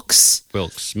name? Wilkes?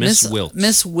 Wilkes. Miss Wilkes.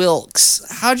 Miss Wilkes.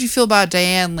 How'd you feel about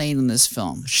Diane Lane in this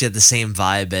film? She had the same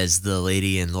vibe as the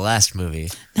lady in the last movie.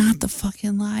 Not the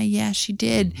fucking lie. Yeah, she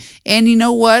did. And you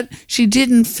know what? She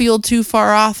didn't feel too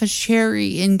far off as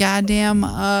Cherry in goddamn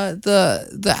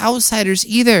the Outsiders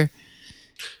either.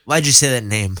 Why'd you say that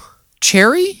name?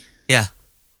 Cherry? Yeah.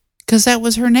 Because that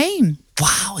was her name.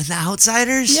 Wow, in the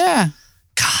Outsiders? Yeah.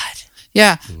 God.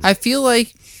 Yeah. I feel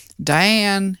like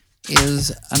Diane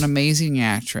is an amazing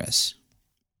actress.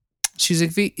 She's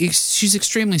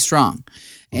extremely strong,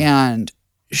 and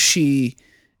she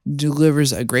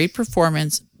delivers a great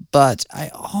performance. But I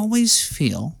always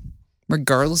feel,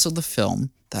 regardless of the film,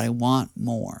 that I want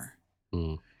more.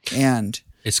 And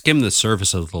It skimmed the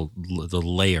surface of the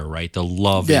layer, right? The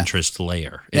love Yeah. interest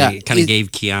layer. And Yeah. it kind of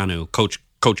gave Keanu,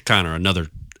 Coach Connor, another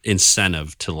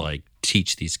incentive to like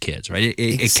teach these kids, right?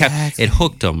 Exactly. It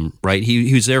hooked him, right?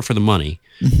 He was there for the money,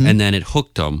 and then it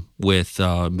hooked him with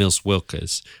Miss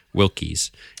Wilkes,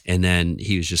 and then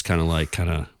he was just kind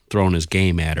of throwing his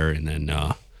game at her, and then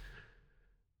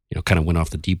kind of went off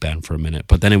the deep end for a minute.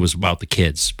 But then it was about the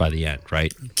kids by the end,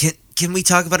 right? Can we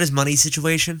talk about his money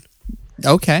situation?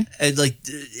 okay. And like,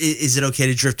 is it okay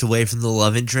to drift away from the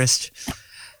love interest?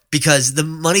 Because the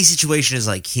money situation is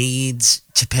like he needs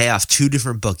to pay off two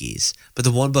different bookies, but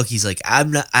the one bookie's like,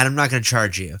 I'm not going to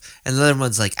charge you, and the other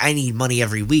one's like, I need money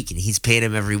every week, and he's paying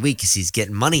him every week because he's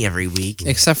getting money every week.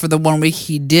 Except for the 1 week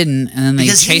he didn't, and then they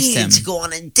Because he chased needed him. to go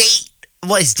on a date.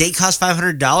 What, his date cost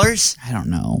 $500? I don't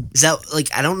know. Is that like,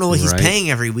 I don't know what he's Right. paying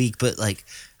every week, but like,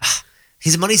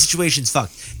 his money situation's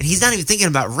fucked, and he's not even thinking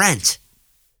about rent.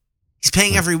 He's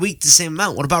paying every week the same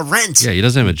amount. What about rent? Yeah, he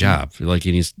doesn't have a job. Like,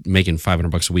 and he's making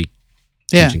 $500 a week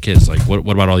Yeah. teaching kids. Like, what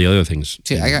about all the other things?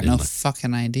 Dude, I got in no life?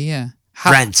 fucking idea.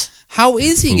 Rent. How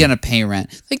is he Food. going to pay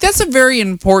rent? Like, that's a very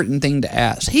important thing to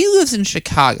ask. He lives in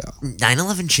Chicago.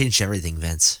 9/11 changed everything,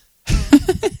 Vince.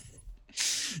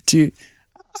 Dude,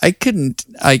 I couldn't,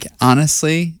 like,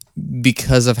 honestly,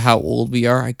 because of how old we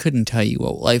are, I couldn't tell you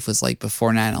what life was like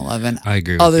before 9/11. I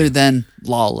agree with Other you. than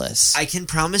lawless. I can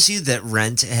promise you that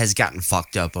rent has gotten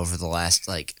fucked up over the last,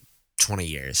 20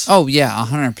 years. Oh, yeah,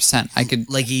 100%. I could,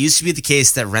 Like, it used to be the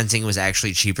case that renting was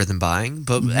actually cheaper than buying,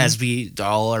 but as we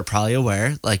all are probably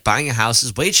aware, like, buying a house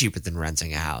is way cheaper than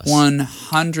renting a house.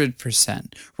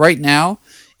 100%. Right now,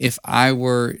 if I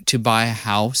were to buy a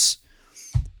house,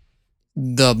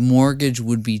 the mortgage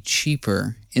would be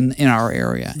cheaper in our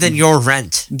area Then your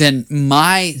rent. than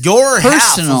my Your half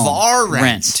personal of our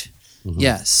rent.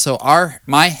 Yes, so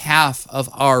my half of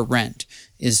our rent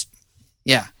is,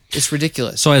 it's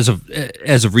ridiculous. So as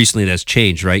of recently, that's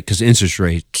changed, right? Because interest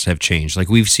rates have changed. Like,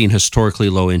 we've seen historically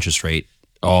low interest rate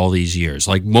all these years,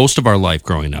 like most of our life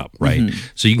growing up, right?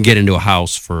 So you can get into a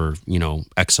house for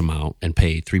X amount and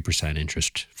pay 3%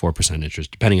 interest, 4%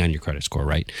 interest, depending on your credit score,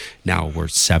 right? Now we're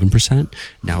 7%.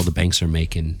 Now the banks are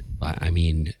making,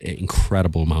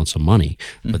 incredible amounts of money,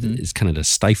 but it's kind of to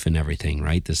stifle everything,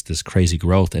 right? This crazy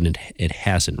growth, and it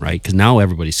hasn't, right? Because now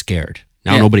everybody's scared.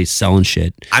 Now nobody's selling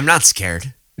shit. I'm not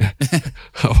scared.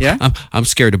 Yeah? I'm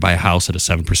scared to buy a house at a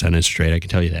 7% interest rate. I can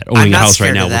tell you that. I'm Owning a not house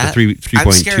right scared now of with a that. 3.2.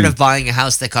 I'm scared of buying a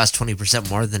house that costs 20%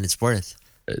 more than it's worth.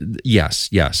 Yes.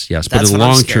 But That's in the what I'm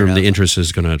long scared term, of. the interest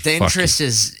is going to The interest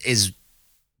is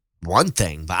one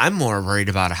thing, but I'm more worried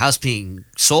about a house being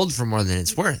sold for more than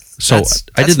it's worth. So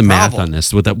I did the a math problem. on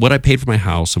this. With what I paid for my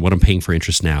house and what I'm paying for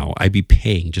interest now, I'd be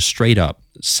paying just straight up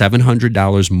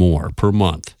 $700 more per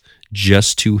month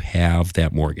just to have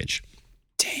that mortgage.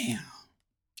 Damn.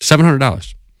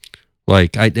 $700.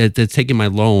 Like they're taking my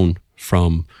loan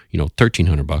from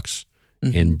 $1,300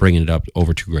 and bringing it up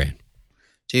over $2,000.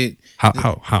 Dude,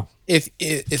 How? if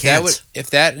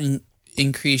that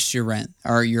increased your rent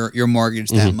or your mortgage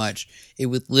that much, it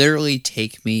would literally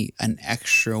take me an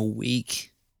extra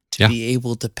week to be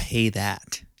able to pay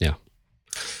that. Yeah.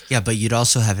 Yeah, but you'd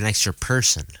also have an extra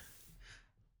person.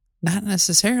 Not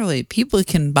necessarily. People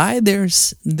can buy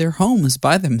their homes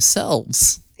by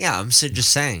themselves. Yeah, I'm just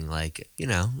saying, like,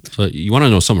 So you want to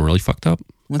know something really fucked up?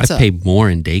 What's I up? pay more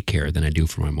in daycare than I do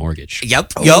for my mortgage.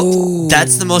 Yep.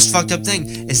 That's the most fucked up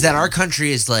thing, is that our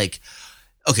country is like,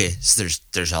 okay, so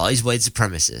there's all these white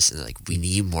supremacists, and like, we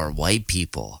need more white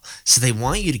people. So they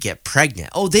want you to get pregnant.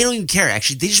 Oh, they don't even care,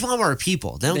 actually. They just want more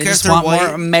people. They don't care if they're want white.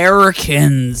 more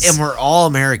Americans. And we're all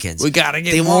Americans. We gotta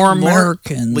get They more want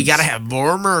Americans. We gotta have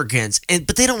more Americans.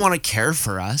 But they don't want to care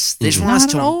for us. They just want Not us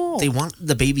to. at all. They want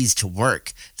the babies to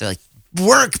work. They're like,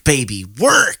 work, baby,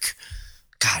 work.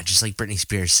 God, just like Britney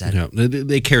Spears said.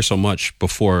 They care so much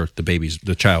before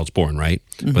the child's born, right?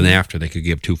 But then after, they could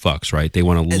give two fucks, right? They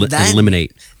want to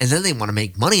eliminate. And then they want to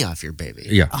make money off your baby.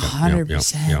 Yeah,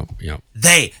 100%. Yeah.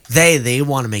 They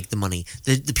want to make the money.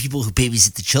 The people who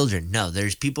babysit the children. No,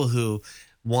 there's people who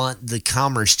want the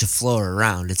commerce to flow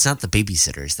around. It's not the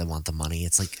babysitters that want the money.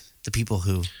 It's like the people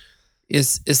who.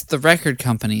 Is the record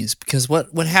companies, because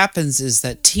what happens is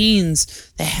that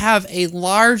teens, they have a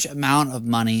large amount of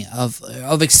money of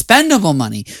expendable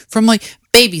money from like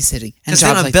babysitting and 'Cause they jobs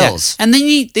don't have like bills. that. And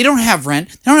they don't have rent,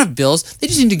 they don't have bills, they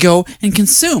just need to go and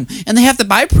consume. And they have to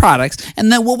buy products, and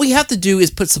then what we have to do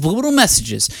is put subliminal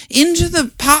messages into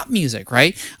the pop music,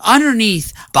 right?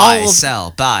 Underneath Buy, all of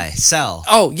sell.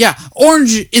 Oh, yeah.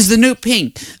 Orange is the new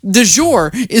pink. Du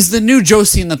jour is the new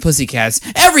Josie and the Pussycats.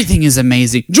 Everything is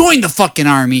amazing. Join the fucking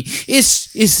army.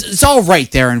 It's all right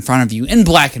there in front of you in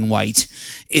black and white.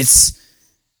 It's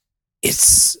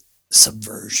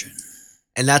subversion.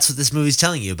 And that's what this movie's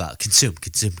telling you about. Consume.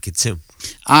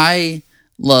 I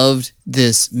loved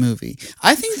this movie.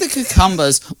 I think the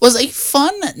Cucumbas was a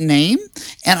fun name,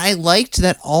 and I liked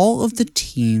that all of the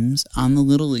teams on the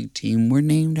Little League team were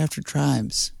named after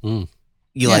tribes.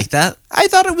 You like that? I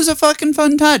thought it was a fucking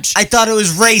fun touch. I thought it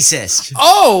was racist.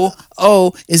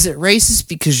 Oh, is it racist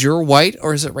because you're white,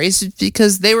 or is it racist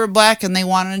because they were black and they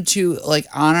wanted to like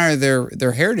honor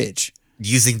their heritage?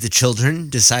 You think the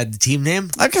children decide the team name?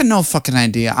 I got no fucking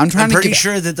idea. I'm I'm pretty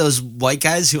sure that those white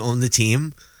guys who own the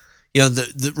team,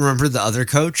 remember the other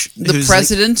coach? The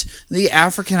president, the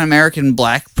African American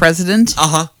black president.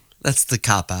 That's the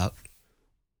cop out.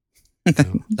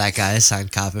 That guy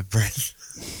signed cop at Brent.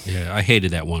 Yeah, I hated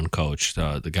that one coach,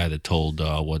 the guy that told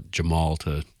Jamal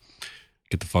to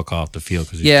get the fuck off the field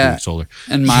because he's too solar.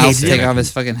 And Miles Hated take it. off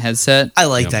his fucking headset. I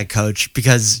like that coach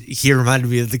because he reminded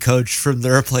me of the coach from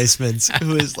The Replacements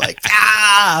who was like,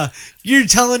 you're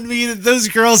telling me that those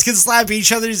girls can slap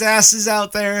each other's asses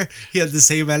out there? He had the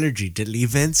same energy, didn't he,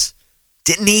 Vince?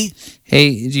 Didn't he?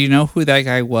 Hey, do you know who that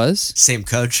guy was? Same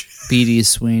coach. B.D.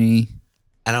 Sweeney.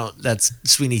 That's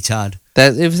Sweeney Todd.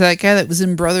 It was that guy that was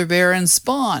in Brother Bear and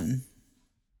Spawn.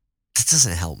 That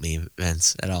doesn't help me,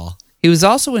 Vince, at all. He was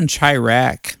also in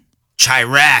Chi-Raq.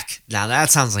 Chi-Raq. Now that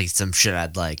sounds like some shit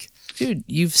I'd like. Dude,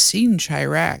 you've seen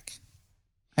Chi-Raq.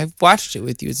 I've watched it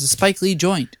with you. It's a Spike Lee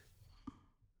joint.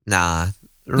 Nah.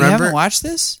 You Remember? haven't watched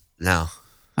this? No.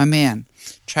 My man.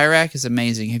 Chi-Raq is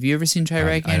amazing. Have you ever seen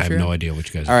Chi-Raq, I have Andrew? no idea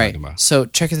what you guys All are right, talking about. so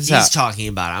check this He's out. talking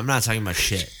about it. I'm not talking about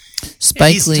shit.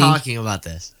 Spike Lee. He's talking about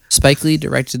this. Spike Lee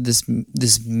directed this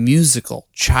musical,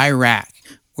 Chi-Raq,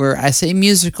 where I say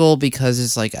musical because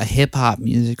it's like a hip hop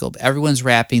musical. Everyone's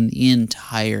rapping the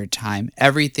entire time.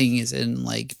 Everything is in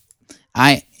like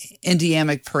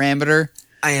iambic parameter.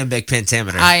 Iambic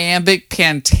pentameter. Iambic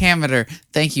pentameter.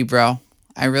 Thank you, bro.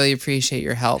 I really appreciate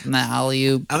your help in that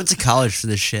alley-oop. I went to college for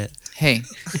this shit. Hey,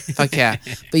 fuck yeah.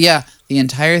 But yeah, the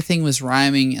entire thing was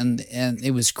rhyming and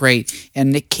it was great.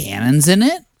 And Nick Cannon's in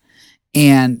it.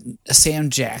 And Sam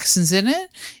Jackson's in it.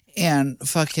 And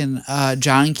fucking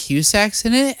John Cusack's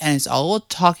in it. And it's all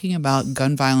talking about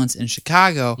gun violence in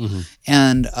Chicago.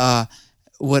 And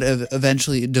what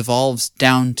eventually it devolves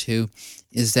down to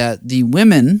is that the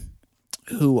women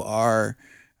who are,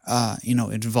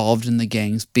 involved in the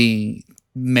gangs being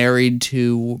married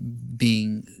to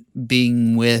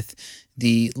being with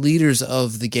the leaders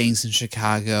of the gangs in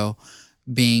Chicago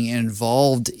being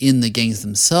involved in the gangs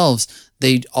themselves,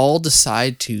 they all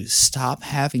decide to stop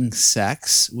having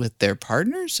sex with their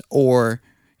partners or,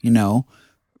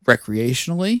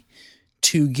 recreationally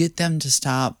to get them to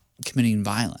stop committing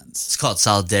violence. It's called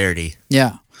solidarity.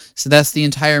 Yeah. So that's the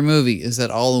entire movie, is that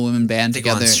all the women band They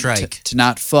go on together strike. to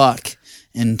not fuck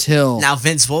until... Now,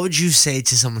 Vince, what would you say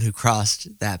to someone who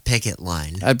crossed that picket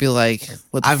line? I'd be like,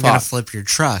 what the I'm fuck? going to flip your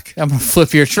truck. I'm going to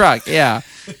flip your truck. Yeah.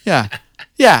 Yeah.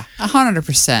 Yeah.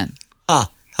 100%.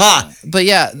 Huh. But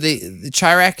yeah, the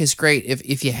Chi-Raq is great.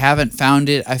 If you haven't found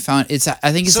it, I think it's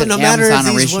So an no matter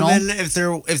Amazon if these original.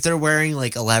 women, if they're wearing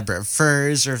like elaborate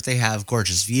furs or if they have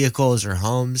gorgeous vehicles or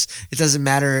homes, it doesn't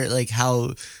matter like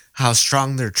how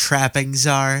strong their trappings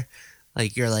are.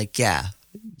 Like you're like, yeah,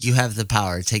 you have the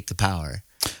power. Take the power.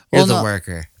 You're the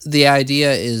worker. The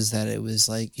idea is that it was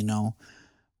like,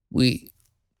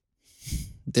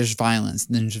 there's violence.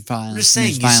 There's violence. I'm just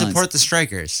saying, you violence. support the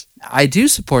strikers. I do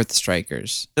support the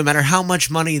strikers. No matter how much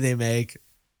money they make.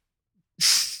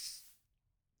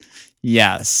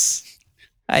 Yes.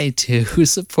 I do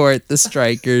support the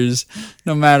strikers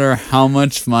no matter how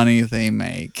much money they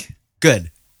make.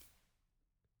 Good.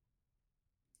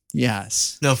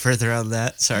 Yes. No further on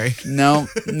that. Sorry. No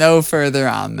further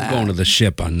on that. Going to the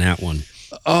ship on that one.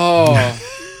 Oh.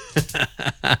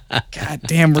 God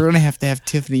damn, we're going to have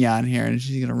Tiffany on here and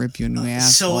she's going to rip you a new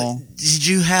asshole. So, did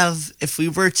you have, if we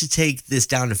were to take this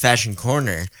down to Fashion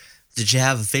Corner, did you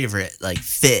have a favorite, like,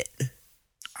 fit?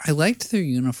 I liked their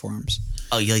uniforms.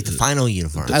 Oh, you like the final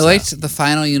uniform? I liked the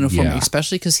final uniform, Yeah.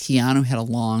 especially because KEANU had a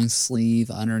long sleeve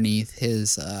underneath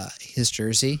his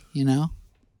jersey,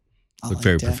 I Looked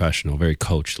very liked it. professional, very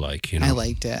coach-like. I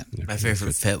liked it. My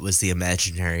favorite fit was the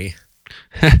imaginary.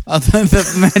 Oh,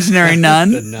 the imaginary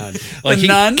nun? nun. Like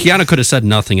nun? Keanu could have said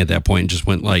nothing at that point and just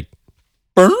went like,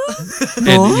 Burn?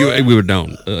 and we would know.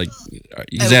 Like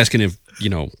he's asking if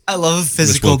I love a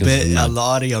physical Wilkins is bit a nut. on the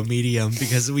audio medium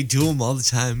because we do them all the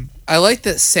time. I like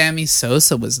that Sammy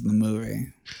Sosa was in the movie.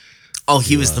 Oh,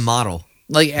 he was the model.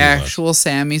 Like actual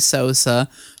Sammy Sosa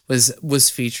was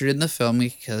featured in the film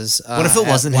because What if it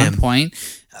wasn't at one him?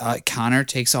 point Connor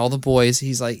takes all the boys. He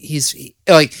won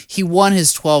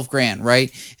his $12,000,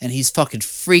 right? And he's fucking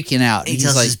freaking out. He He's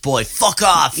tells like, his boy, fuck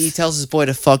off. he tells his boy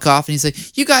to fuck off, and he's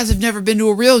like, "You guys have never been to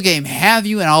a real game, have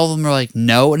you?" And all of them are like,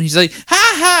 "No." And he's like, "Ha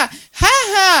ha ha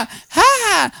ha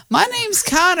ha ha! My name's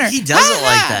Connor." He doesn't ha,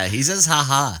 like ha." that. He says,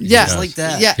 haha. Yeah. Just like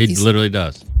that. Yeah. he he's- literally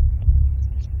does.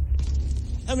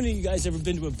 How many of you guys ever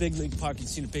been to a big league park and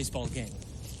seen a baseball game?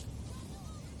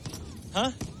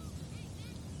 Huh?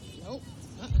 Nope.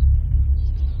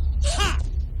 Ha!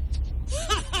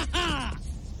 Ha ha ha!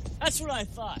 That's what I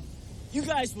thought. You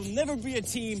guys will never be a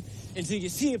team until you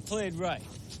see it played right.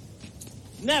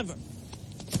 Never.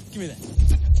 Give me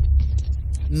that.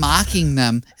 mocking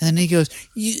them, and then he goes,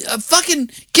 "Fucking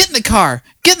get in the car,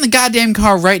 get in the goddamn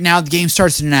car right now. The game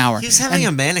starts in an hour." He was having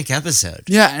a manic episode.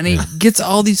 Yeah, and he gets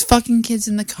all these fucking kids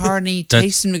in the car, and he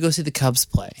takes them to go see the Cubs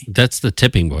play. That's the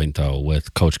tipping point, though,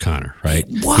 with Coach Connor, right? It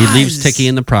He leaves was. Tiki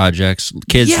in the projects.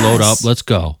 Kids Yes. load up, let's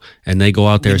go, and they go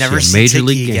out there We to never see see a major Tiki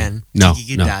league again. game. No, Tiki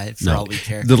could no, die for no. all we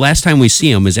care. The last time we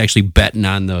see him is actually betting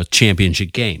on the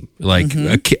championship game, like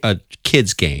a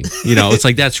kid's game. It's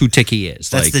like that's who Tiki is.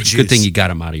 That's like, the good thing juice. you got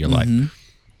him out of your life.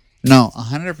 No,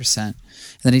 100%.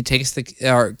 And then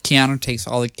Keanu takes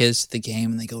all the kids to the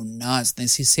game, and they go nuts. And they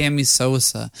see Sammy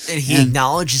Sosa, And he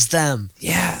acknowledges them.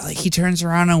 yeah, like he turns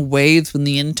around and waves when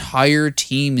the entire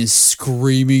team is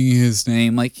screaming his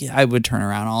name. Like I would turn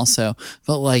around also,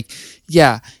 but like,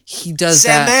 yeah, he does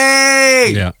that.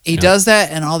 Sammy! Yeah, He does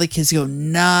that, and all the kids go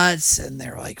nuts, and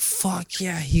they're like, "Fuck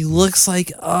yeah, he looks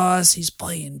like us. He's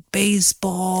playing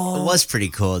baseball." It was pretty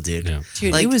cool, dude. Yeah.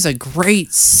 Dude, like- it was a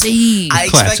great scene. I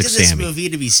Classic expected this Sammy. movie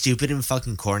to be stupid and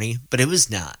fucking corny, but it was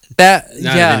not. That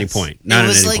Not yes. at any point. Not it at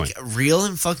was any like point. real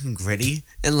and fucking gritty,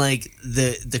 and like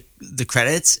the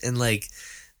credits and like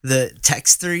the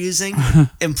text they're using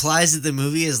implies that the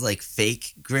movie is like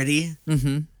fake gritty,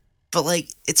 but like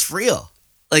it's real.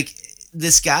 Like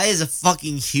this guy is a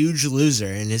fucking huge loser,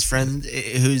 and his friend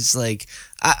who's like,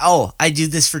 I do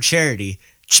this for charity,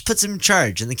 just puts him in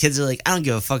charge, and the kids are like, I don't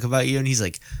give a fuck about you, and he's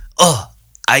like, oh,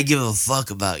 I give a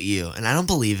fuck about you, and I don't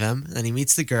believe him. And then he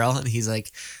meets the girl, and he's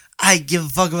like, I give a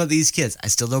fuck about these kids. I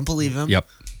still don't believe him. Yep.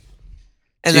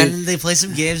 And Dude. then they play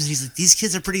some games, and he's like, these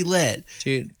kids are pretty lit.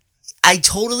 Dude, I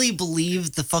totally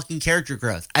believed the fucking character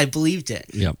growth. I believed it.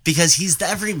 Yep. Because he's the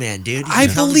everyman, dude. He I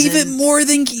comes believe it in- more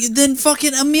than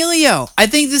fucking Emilio. I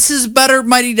think this is better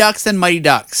Mighty Ducks than Mighty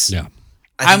Ducks. Yeah.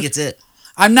 I think it's it.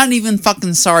 I'm not even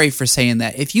fucking sorry for saying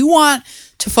that. If you want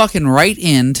to fucking write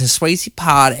in to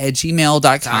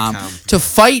swayzepod@gmail.com to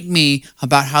fight me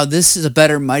about how this is a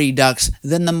better Mighty Ducks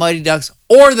than the Mighty Ducks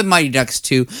or the Mighty Ducks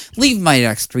 2. Leave Mighty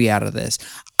Ducks 3 out of this.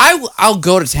 I'll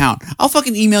go to town. I'll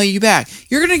fucking email you back.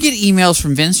 You're going to get emails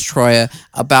from Vince Troya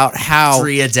about how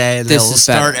 3 a day, and this they'll is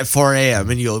start better. at 4 a.m.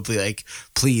 and you'll be like,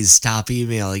 please stop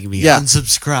emailing me. Yeah.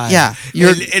 Unsubscribe. Yeah.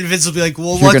 And Vince will be like,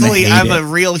 well, You're gonna luckily hate I'm it. a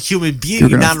real human being, You're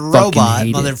gonna not a fucking robot, hate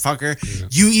it.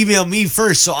 motherfucker. You email me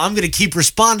first, so I'm going to keep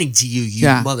responding to you,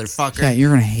 motherfucker. Yeah, you're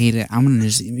going to hate it. I'm going to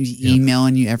just be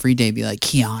emailing you every day, be like,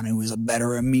 Keanu is a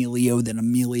better Emilio than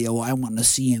Emilio. I want to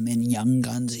see him in Young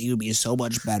Guns. He would be so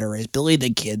much better as Billy the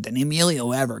Kid than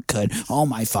Emilio ever could. Oh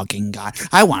my fucking God.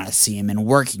 I want to see him in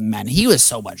Working Men. He was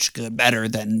so much better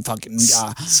than fucking...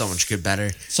 So much good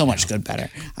better. So much good better.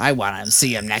 I want to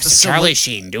see him next to Charlie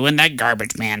Sheen doing that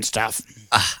garbage man stuff.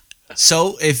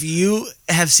 So if you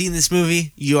have seen this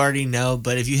movie, you already know.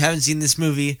 But if you haven't seen this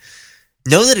movie,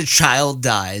 know that a child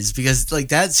dies, because like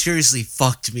that seriously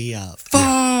fucked me up.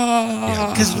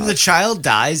 Because when the child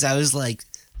dies, I was like,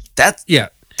 that's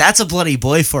a bloody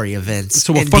boy for you, Vince.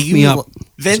 So what fucked me up,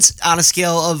 Vince, on a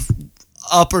scale of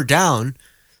up or down,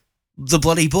 the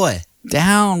bloody boy.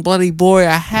 Down, bloody boy.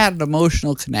 I had an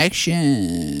emotional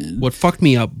connection. What fucked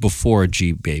me up before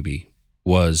G Baby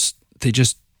was they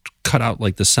just cut out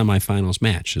like the semifinals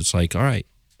match. It's like, all right,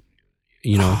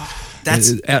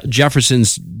 That's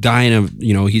Jefferson's dying of,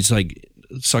 he's like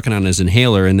sucking on his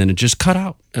inhaler, and then it just cut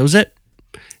out. That was it.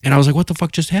 And I was like, what the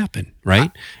fuck just happened,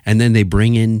 right? And then they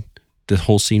bring in the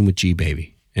whole scene with G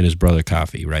Baby and his brother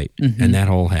Coffee, right? Mm-hmm. And that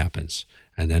all happens,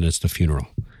 and then it's the funeral.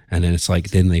 And then it's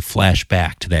like, then they flash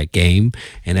back to that game.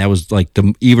 And that was like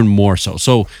even more so.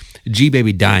 So G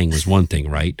Baby dying was one thing,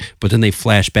 right? But then they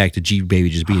flash back to G Baby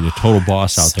just being a total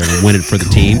boss out there and winning for the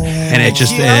team. And it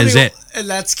just is it. And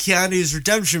that's Keanu's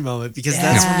redemption moment, because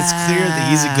that's when it's clear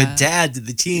that he's a good dad to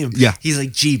the team. Yeah. He's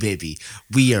like, G Baby,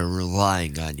 we are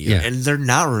relying on you. Yeah. And they're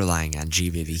not relying on G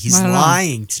Baby. He's Not at all.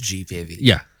 lying to G Baby.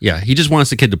 Yeah. He just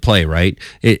wants the kid to play, right?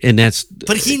 And that's.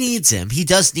 But he needs him. He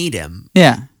does need him.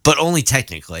 Yeah. But only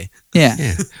technically.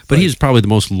 Yeah. But he's probably the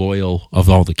most loyal of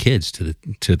all the kids to the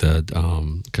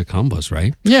Cucumbas,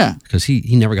 right? Yeah. Because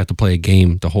he never got to play a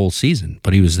game the whole season,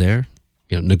 but he was there,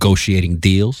 negotiating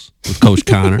deals with Coach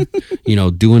Connor,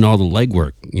 doing all the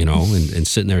legwork, and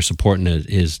sitting there supporting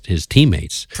his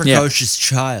teammates. Precocious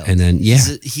child. And then,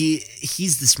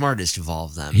 he's the smartest of all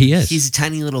of them. He is. He's a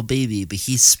tiny little baby, but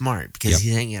he's smart because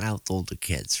he's hanging out with older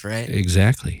kids, right?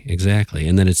 Exactly.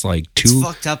 And then it's like It's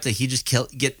fucked up that he just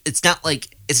it's not like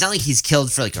he's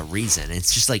killed for like a reason.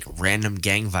 It's just like random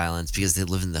gang violence because they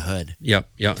live in the hood. Yep.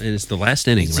 And it's the last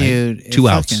inning, right? Dude, 2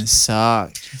 it outs. fucking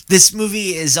sucked. This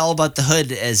movie is all about the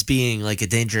hood as being like a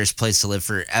dangerous place to live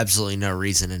for absolutely no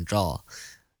reason at all.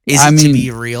 Is it to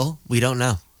be real? We don't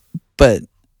know. But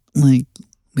like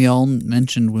we all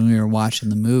mentioned when we were watching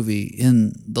the movie,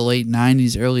 in the late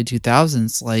 90s, early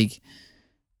 2000s, like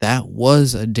that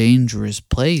was a dangerous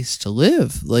place to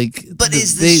live. Like, but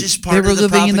is this just part of they were the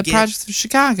living in the propaganda? projects of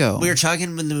Chicago. We were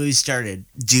talking when the movie started.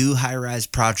 Do high-rise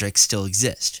projects still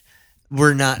exist?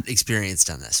 We're not experienced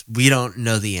on this. We don't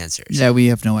know the answers. Yeah, we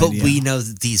have no But idea. we know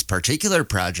that these particular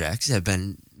projects have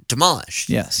been demolished.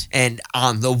 Yes. And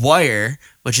on The Wire,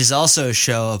 which is also a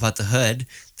show about the hood,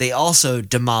 they also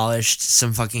demolished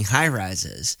some fucking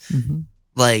high-rises. Mm-hmm.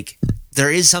 Like,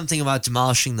 there is something about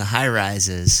demolishing the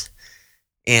high-rises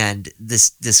and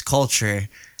this culture.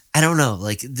 I don't know.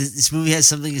 Like, this movie has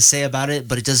something to say about it,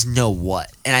 but it doesn't know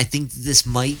what. And I think this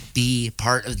might be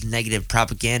part of the negative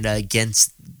propaganda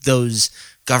against those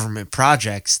government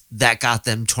projects that got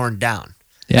them torn down.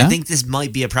 Yeah? I think this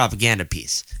might be a propaganda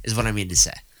piece, is what I mean to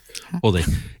say. Well,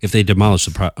 if they demolish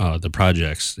the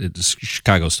projects,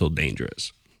 Chicago's still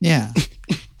dangerous. Yeah.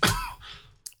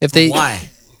 If they Why?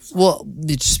 Well,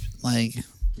 it's like,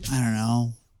 I don't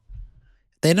know.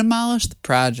 They demolish the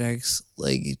projects,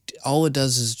 like all it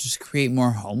does is just create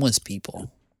more homeless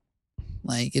people.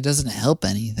 Like, it doesn't help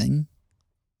anything.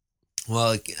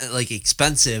 Well, like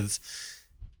expensive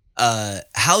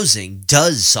housing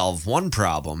does solve one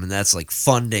problem, and that's like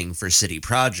funding for city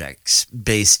projects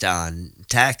based on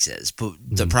taxes. But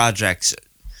the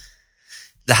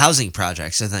housing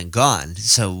projects are then gone.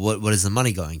 So what is the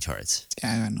money going towards?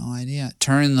 I got no idea.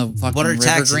 Turning the fucking What are river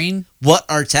taxes? green? What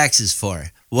are taxes for?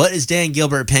 What is Dan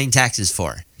Gilbert paying taxes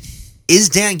for? Is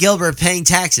Dan Gilbert paying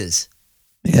taxes?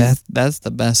 Yeah, that's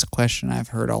the best question I've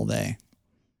heard all day.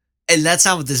 And that's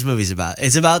not what this movie's about.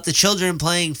 It's about the children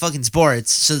playing fucking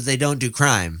sports so that they don't do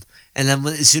crime. And then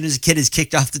as soon as a kid is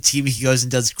kicked off the team, he goes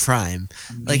and does crime.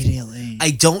 Like, Immediately.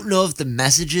 I don't know if the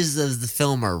messages of the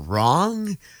film are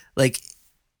wrong. Like,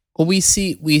 Well, we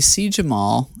see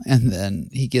Jamal, and then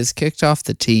he gets kicked off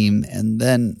the team, and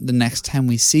then the next time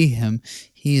we see him,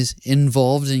 he's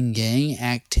involved in gang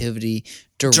activity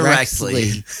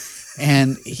directly.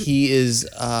 And he is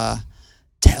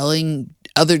telling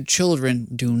other children,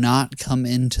 do not come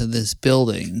into this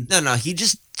building. No, he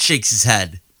just shakes his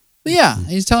head. But yeah,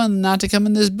 he's telling them not to come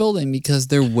in this building because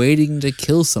they're waiting to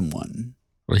kill someone.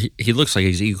 Well, he looks like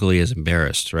he's equally as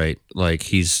embarrassed, right? Like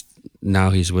he's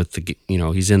with the,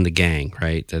 he's in the gang,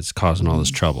 right? That's causing all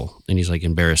this trouble, and he's like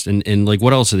embarrassed. And like,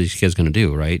 what else are these kids going to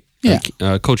do, right? Yeah.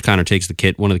 Like, Coach Connor takes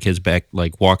one of the kids back,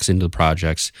 like walks into the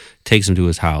projects, takes him to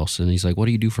his house, and he's like, "What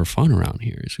do you do for fun around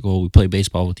here?" He's like, "Well, we play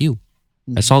baseball with you."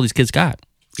 That's all these kids got,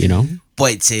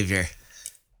 White savior.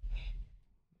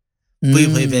 We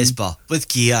play baseball with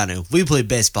Keanu. We play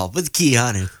baseball with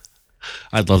Keanu.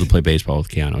 I'd love to play baseball with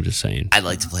Keanu, just saying. I'd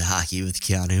like to play hockey with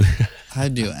Keanu.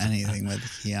 I'd do anything with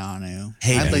Keanu.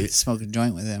 Hey, I'd like dude. to smoke a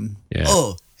joint with him. Yeah.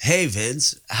 Oh, hey,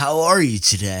 Vince. How are you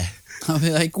today? I'll be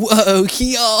like, whoa,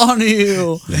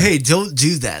 Keanu. Hey, don't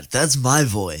do that. That's my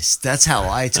voice. That's how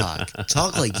I talk.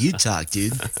 Talk like you talk,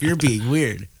 dude. You're being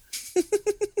weird.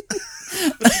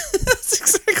 That's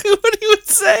exactly what he would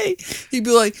say. He'd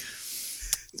be like,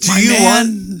 Do you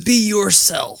want be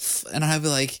yourself? And I'd be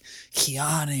like,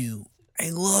 Keanu, I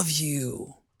love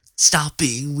you. Stop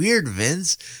being weird,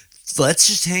 Vince. Let's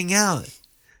just hang out.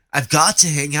 I've got to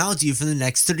hang out with you for the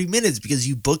next 30 minutes because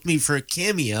you booked me for a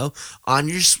cameo on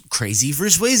your Crazy for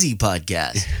Swayze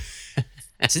podcast.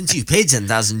 Since you paid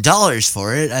 $10,000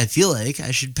 for it, I feel like I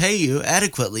should pay you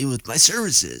adequately with my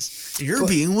services. You're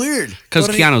being weird. Because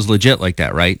Keanu's legit like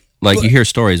that, right? Like, you hear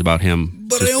stories about him.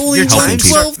 But just I only helping want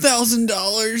people.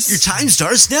 $12,000. Your time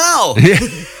starts now.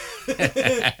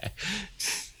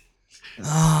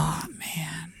 Oh,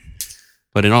 man.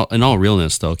 But in all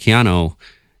realness, though, Keanu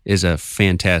is a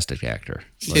fantastic actor.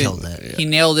 Killed it. He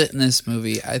nailed it in this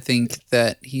movie. I think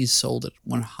that he sold it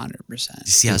 100%. You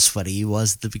see how sweaty he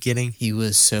was at the beginning? He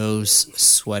was so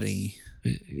sweaty.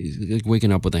 He's like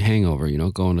waking up with a hangover,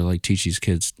 going to like teach these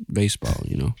kids baseball,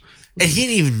 And he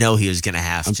didn't even know he was going to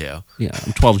have to. Yeah,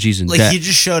 I'm 12 G's in Like, debt. he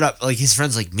just showed up. Like, his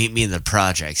friend's like, meet me in the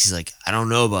projects. He's like, I don't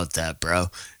know about that, bro.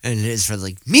 And his friend's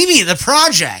like, meet me in the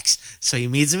projects. So he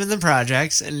meets him in the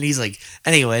projects. And he's like,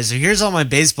 anyway, so here's all my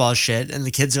baseball shit. And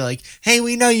the kids are like, hey,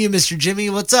 we know you, Mr.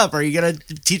 Jimmy. What's up? Are you going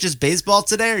to teach us baseball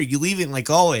today? Or are you leaving like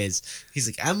always? He's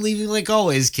like, I'm leaving like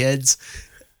always, kids.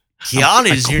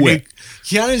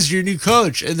 Keanu's your new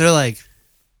coach. And they're like,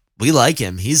 we like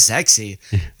him. He's sexy.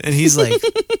 And he's like,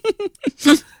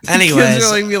 anyways,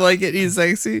 Kids me like it. He's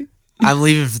sexy. I'm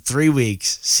leaving for 3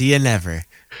 weeks. See you never.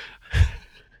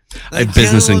 I have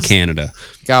business in Canada.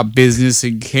 Got business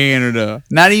in Canada.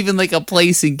 Not even like a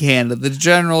place in Canada. The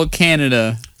general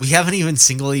Canada. We haven't even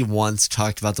singly once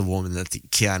talked about the woman that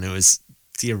Keanu is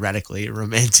theoretically,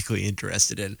 romantically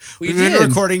interested in. We've been did.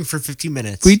 recording for 50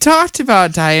 minutes. We talked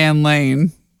about Diane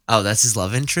Lane. Oh, that's his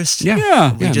love interest?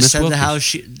 Yeah. We just Miss said Wilkins. how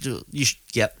she...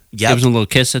 Yep. Gives him a little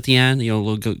kiss at the end, a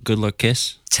little good luck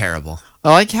kiss. Terrible.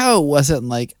 I like how it wasn't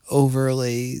like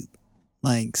overly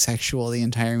like sexual the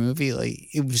entire movie. Like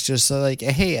it was just like,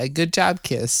 hey, a good job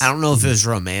kiss. I don't know if it was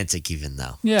romantic even,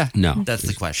 though. Yeah. No. That's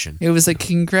the question. It was like,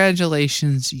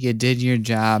 congratulations, you did your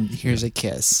job. Here's a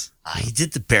kiss. He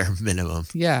did the bare minimum.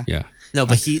 Yeah. Yeah. No,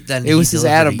 but he was his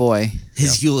delivered- attaboy.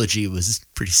 His eulogy was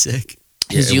pretty sick.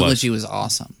 His it was. eulogy was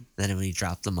awesome. Then when he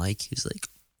dropped the mic, he was like,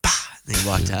 bah, and then he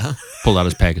walked out. Pulled out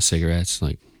his pack of cigarettes,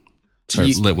 like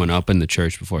started You- lit one up in the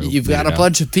church before he You've lit got it a out.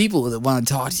 bunch of people that want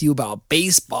to talk to you about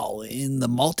baseball in the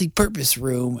multi-purpose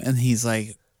room, and he's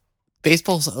like,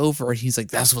 "Baseball's over," and he's like,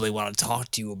 "That's what they want to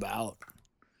talk to you about."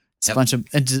 It's Yep.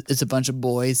 a bunch of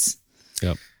boys,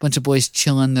 Yep. bunch of boys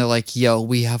chilling. They're like, "Yo,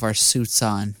 we have our suits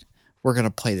on. We're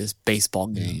gonna play this baseball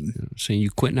game." Saying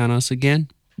you quitting on us again?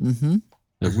 Mm-hmm.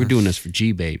 Like, we're doing this for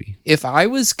G, baby. If I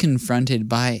was confronted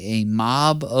by a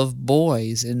mob of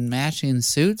boys in matching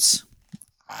suits,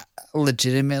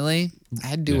 legitimately,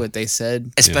 I'd do what they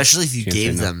said. Especially if you Can't say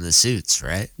gave no. them the suits,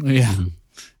 right? Yeah,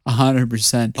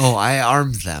 100%. Oh, I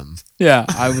armed them. Yeah,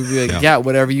 I would be like, Yeah. yeah,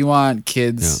 whatever you want,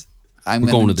 kids. I'm We're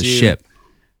gonna going to the do- ship,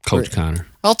 Coach Connor.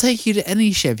 I'll take you to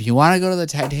any ship. You want to go to the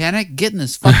Titanic? Get in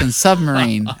this fucking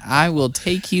submarine. I will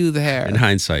take you there. In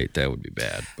hindsight, that would be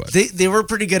bad, but They were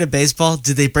pretty good at baseball.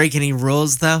 Did they break any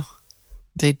rules, though?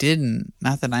 They didn't.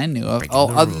 Not that I knew of. Breaking Oh,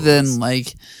 the other rules. than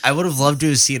like I would have loved to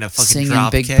have seen a fucking singing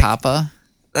drop Big kick. Papa.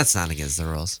 That's not against the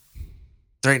rules.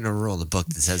 There ain't no rule in the book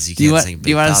that says you Do you can't want? sing. Do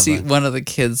you want to see Big one of the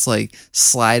kids like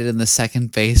slide in the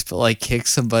second base, but like kick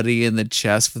somebody in the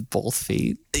chest with both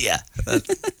feet? Yeah.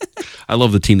 I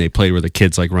love the team they played where the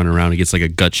kid's like running around and gets like a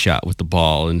gut shot with the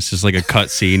ball, and it's just like a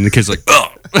cut scene. The kid's like, oh,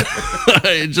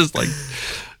 it's just like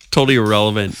totally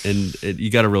irrelevant, and you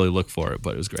got to really look for it.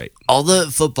 But it was great. All the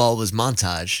football was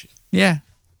montage. Yeah.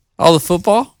 All the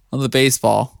football, all the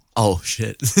baseball, Oh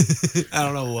shit! I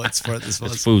don't know what sport this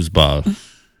was. It's foosball.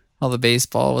 all the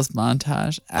baseball was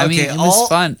montage. I Okay, mean, it was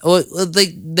fun. Well,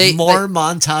 they More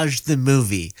montage than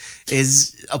movie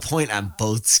is a point on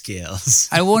both scales.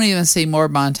 I won't even say more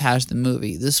montage than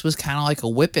movie. This was kind of like a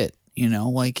whip it, you know,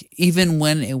 like even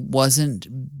when it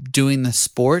wasn't doing the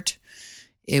sport,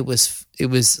 it was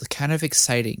kind of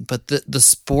exciting. But the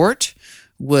sport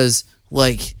was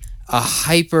like a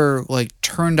hyper, like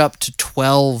turned up to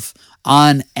 12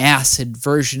 on acid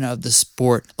version of the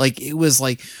sport. Like it was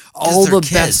like all they're the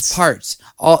kids. best parts.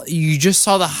 All you just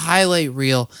saw the highlight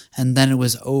reel and then it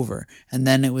was over. And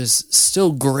then it was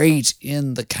still great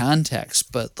in the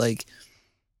context, but like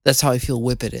that's how I feel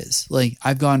Whip It is. Like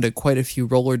I've gone to quite a few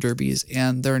roller derbies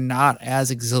and they're not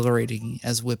as exhilarating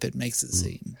as Whip It makes it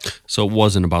seem. So it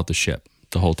wasn't about the ship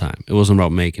the whole time. It wasn't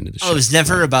about making it. Oh, it was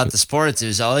never about the sports. It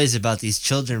was always about these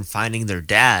children finding their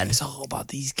dad. It's all about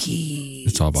these kids.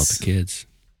 It's all about the kids.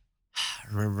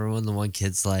 Remember when the one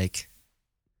kid's like,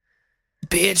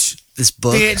 Bitch. this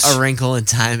book, Bitch. A Wrinkle in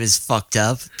Time, is fucked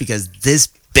up because this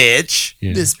bitch,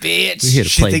 Yeah. This bitch. We here to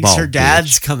she play thinks ball, her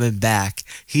dad's bitch. coming back.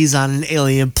 He's on an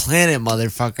alien planet,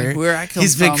 motherfucker. Like where I come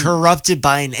He's been from, corrupted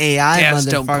by an AI, dads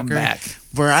motherfucker. don't come back.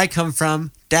 Where I come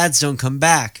from, dads don't come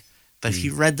back. But if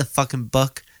you read the fucking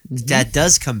book, his dad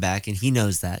does come back, and he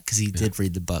knows that because he did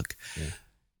read the book. Yeah.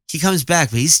 He comes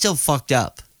back, but he's still fucked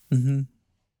up. Mm-hmm.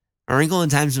 A Wrinkle in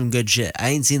Time's some good shit. I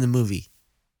ain't seen the movie.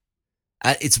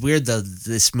 It's weird though.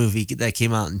 This movie that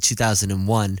came out in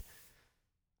 2001,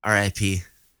 R.I.P.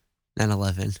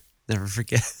 9/11. Never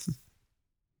forget.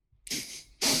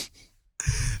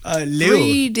 Lou.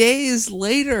 3 days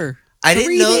later. I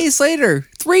didn't know. 3 days later.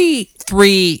 Three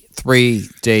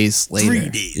days later. 3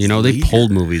 days. You know, they later.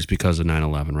 pulled movies because of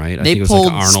 9/11, right? I They think it was pulled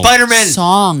like Arnold. Spider-Man.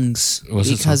 songs Was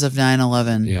it because of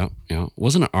 9/11. Yeah, yeah.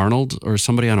 Wasn't it Arnold or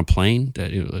somebody on a plane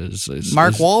that it was?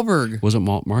 Mark Wahlberg. Was it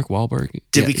Mark Wahlberg?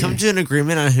 Did Yeah, we come to an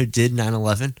agreement on who did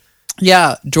 9/11?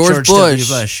 Yeah, George W. Bush.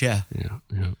 Bush. Yeah. Yeah,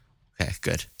 yeah. Okay.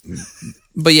 Good.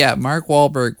 But yeah, Mark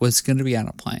Wahlberg was going to be on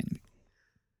a plane.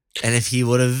 And if he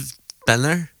would have been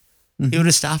there, he would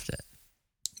have stopped it.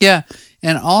 Yeah,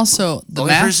 and also the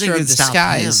Only person Master who of can stop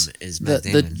him Disguise, is the, Matt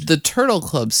the Damon. the Turtle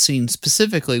Club scene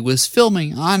specifically was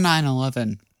filming on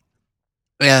 9/11,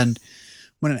 and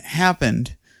when it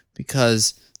happened,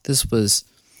 because this was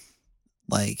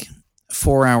like a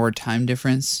 4-hour time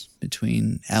difference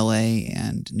between LA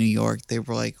and New York, they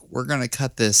were like, we're going to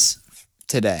cut this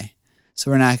today. So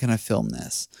we're not going to film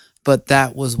this. But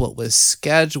that was what was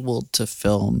scheduled to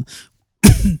film,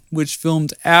 which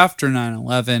filmed after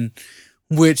 9/11,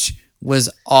 which was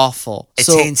awful. It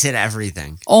so tainted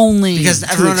everything. only Because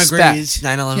to everyone expect- agrees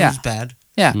 9/11 Yeah. was bad.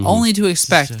 Yeah, only to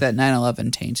expect that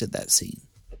 9/11 tainted that scene.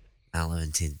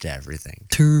 9/11 tainted everything.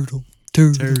 Turtle.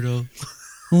 Turtle.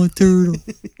 Oh,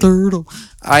 turtle.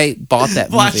 I bought that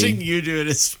movie. Watching you do it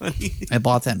is funny. I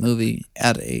bought that movie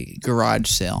at a garage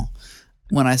sale.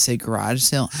 When I say garage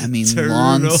sale, I mean Turtle.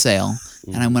 lawn sale.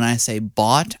 And when I say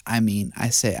bought, I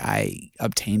say I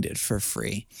obtained it for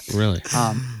free. Really?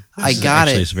 I got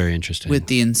Actually, it it's very interesting. with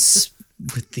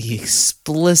the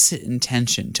explicit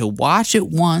intention to watch it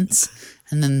once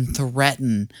and then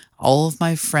threaten all of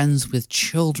my friends with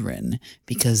children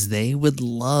because they would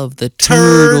love the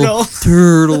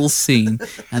turtle scene,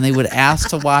 and they would ask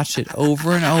to watch it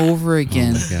over and over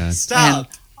again. Oh my God. Stop. And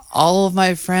all of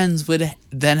my friends would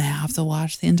then have to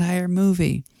watch the entire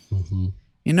movie. Mm-hmm.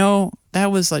 You know,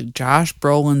 that was like Josh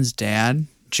Brolin's dad,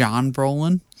 John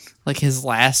Brolin, like his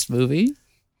last movie.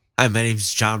 Hi, my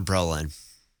name's John Brolin.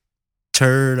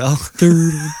 Turtle.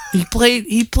 Turtle. He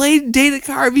played Dana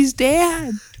Carvey's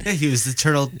dad. Yeah, he was the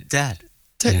turtle dad.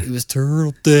 He was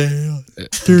Turtle Dad.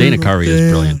 Dana Carvey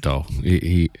is brilliant, though.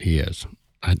 He is.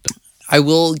 I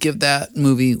will give that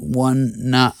movie one,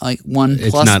 not like one It's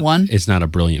plus not, one. It's not a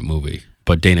brilliant movie,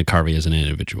 but Dana Carvey is an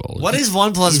individual. What is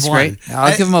 1 plus He's 1? great.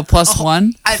 I'll give him a plus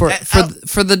one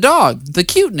for the dog, the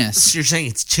cuteness. So you're saying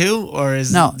it's 2, or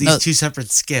is No, these no. 2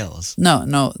 separate scales?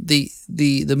 No,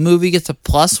 the movie gets a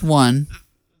plus one,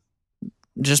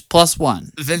 just plus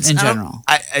one Vince, in I don't- general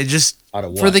I just Out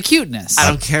of what? for the cuteness. I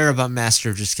don't care about Master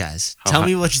of Disguise. Tell high?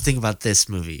 me what you think about this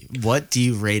movie. What do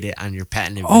you rate it on your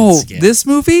patented Oh, scale? this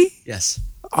movie? Yes.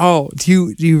 Oh,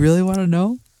 do you really want to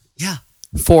know? Yeah.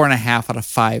 4.5 out of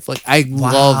 5. Like, I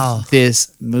love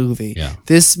this movie. Yeah.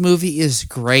 This movie is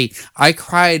great. I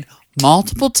cried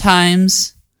multiple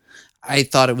times. I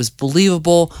thought it was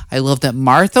believable. I love that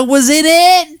Martha was in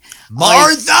it.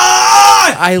 Martha!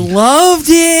 I loved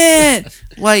it.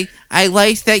 Like, I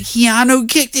liked that Keanu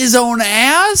kicked his own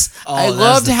ass. I that was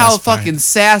loved the how best part. fucking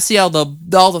sassy all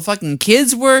the fucking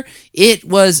kids were. It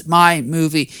was my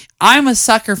movie. I'm a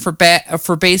sucker for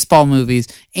baseball movies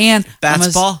and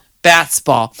Batsball?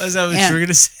 Batsball. Is that what And- you were going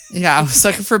to say? Yeah, I'm a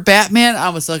sucker for Batman.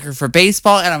 I'm a sucker for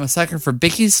baseball, and I'm a sucker for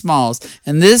Bicky Smalls.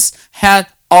 And this had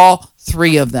all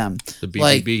three of them. The BBB.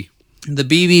 Like, the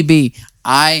BBB.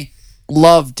 I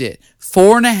loved it.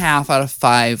 4.5 out of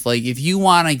 5. Like, if you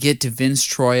want to get to Vince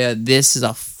Troya, this is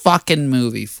a fucking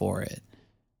movie for it.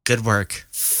 Good work.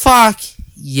 Fuck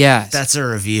yes. That's a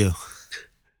review.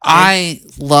 I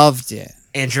loved it.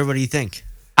 Andrew, what do you think?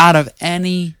 Out of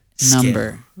any Scale.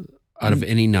 number. Out of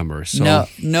any number. So No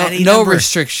Any no number.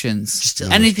 restrictions. Just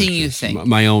Anything you think.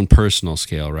 my own personal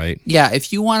scale, right? Yeah,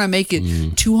 if you want to make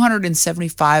it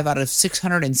 275 out of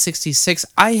 666,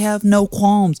 I have no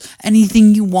qualms.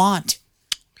 Anything you want.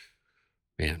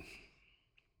 Man,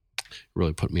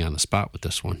 really put me on the spot with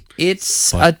this one.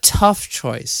 It's But- a tough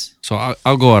choice. So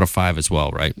I'll go out of 5 as well,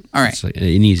 right? All right. It's an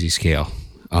easy scale.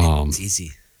 It's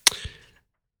easy.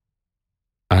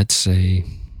 I'd say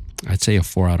a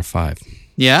 4 out of 5.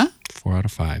 Yeah? 4 out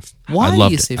of 5. Why I do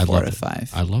loved you it. say I 4 loved out of it.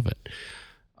 5? I love it.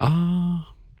 Well,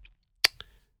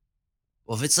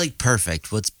 if it's like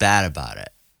perfect, what's bad about it?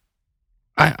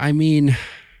 I mean,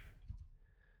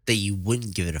 That you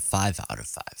wouldn't give it a 5 out of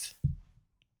 5.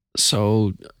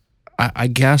 so I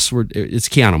guess it's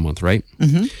Keanu month, right?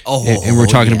 Oh, And we're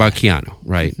talking yeah. about Keanu,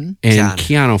 right? Mhm. And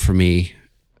Keanu for me,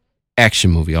 action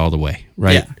movie all the way,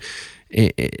 right?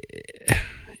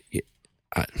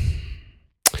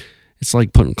 It's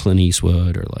like putting Clint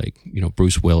Eastwood or like,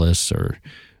 Bruce Willis or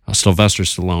Sylvester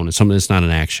Stallone. It's something that's not an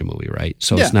action movie, right?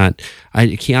 So it's not.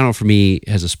 Keanu for me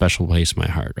has a special place in my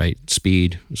heart, right?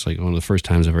 Speed. It's like one of the first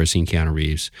times I've ever seen Keanu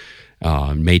Reeves.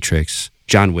 Matrix,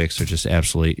 John Wicks are just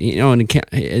absolutely,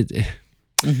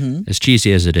 as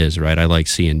cheesy as it is, right? I like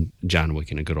seeing John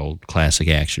Wick in a good old classic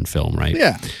action film, right?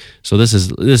 Yeah. So this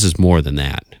is more than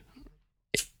that.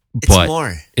 It's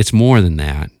more. It's more than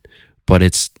that, but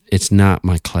it's not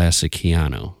my classic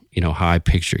Keanu. How I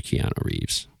picture Keanu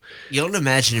Reeves. You don't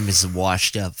imagine him as a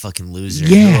washed up fucking loser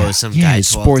Yeah, who owes some yeah, guy he's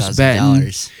sports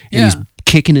 $12,000. And he's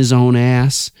kicking his own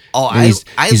ass. Oh, And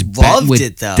I he's betting loved with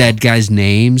it, though. Dead guys'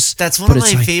 names. That's one but of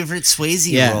it's my like- favorite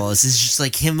Swayze Yeah. roles. It's just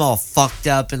like him all fucked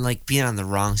up and like being on the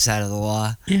wrong side of the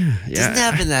law. Yeah, It doesn't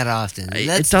happen that often.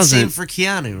 That's it the same doesn't. for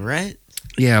Keanu, right?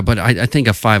 Yeah, but I think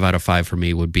a 5 out of 5 for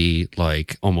me would be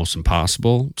like almost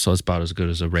impossible. So it's about as good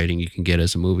as a rating you can get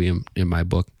as a movie in my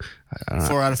book.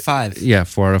 4 out of 5. Yeah,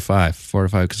 4 out of 5. 4 out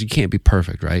of 5 because you can't be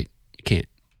perfect, right? You can't.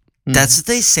 That's what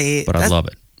they say. But I love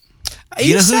it.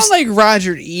 You, know sound who's- like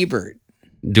Roger Ebert.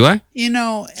 Do I?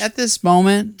 At this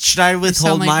moment, Should I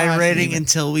withhold like my Roger rating Ebert.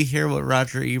 until we hear what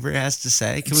Roger Ebert has to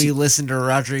say? Can we listen to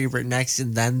Roger Ebert next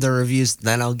and then the reviews?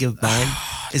 Then I'll give mine.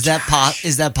 Is that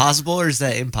possible or is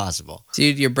that impossible?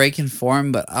 dude, you're breaking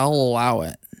form, but I'll allow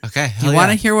it. Okay. You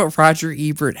want to hear what Roger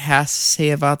Ebert has to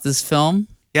say about this film?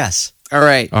 Yes. All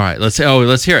right. All right, let's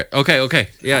hear it. Okay.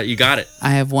 Yeah, you got it.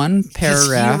 I have one Because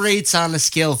paragraph. he rates on a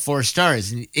scale of 4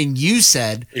 stars, and you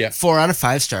said 4 out of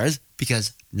 5 stars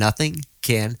because nothing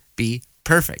can be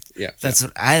perfect. Yeah. That's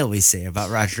what I always say about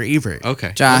Roger Ebert.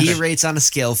 Okay. Josh, He rates on a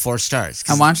scale of 4 stars.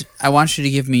 I want you to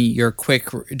give me your quick,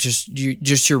 just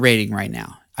your rating right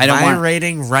now. I don't my want.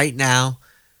 rating right now.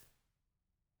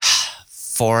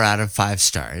 4 out of 5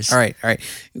 stars. All right.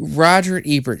 Roger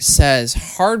Ebert says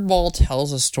Hardball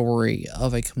tells a story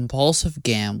of a compulsive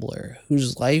gambler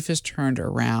whose life is turned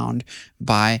around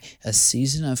by a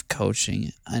season of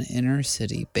coaching an inner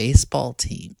city baseball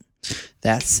team.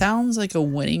 That sounds like a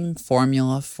winning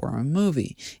formula for a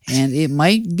movie, and it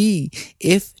might be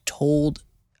if told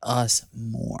us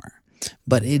more,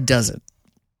 but it doesn't.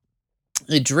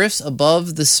 It drifts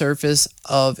above the surface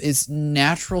of its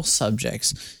natural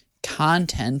subjects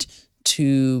content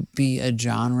to be a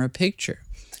genre picture.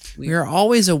 We are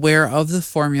always aware of the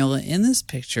formula in this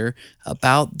picture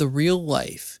about the real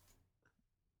life,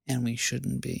 and we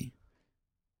shouldn't be.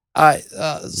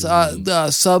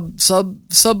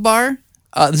 Sub bar.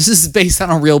 This is based on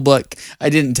a real book. I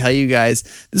didn't tell you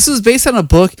guys. This was based on a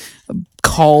book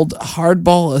called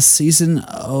Hardball: A Season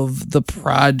of the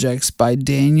Projects by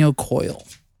Daniel Coyle.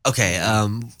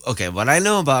 Okay, what I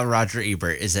know about Roger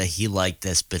Ebert is that he liked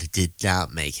this, but it did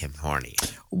not make him horny.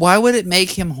 Why would it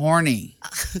make him horny?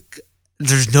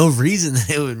 There's no reason that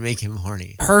it would make him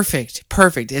horny. Perfect.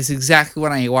 It's exactly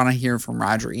what I want to hear from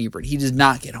Roger Ebert. He does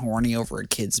not get horny over a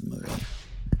kid's movie.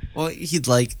 Well, he'd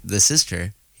like the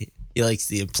sister. He likes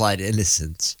the implied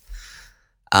innocence.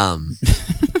 But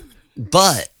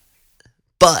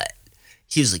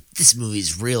he was like, this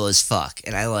movie's real as fuck,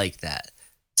 and I like that.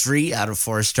 3 out of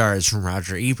 4 stars from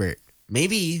Roger Ebert.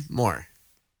 Maybe more.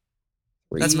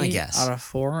 That's my 3 guess. out of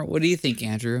 4. What do you think,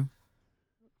 Andrew?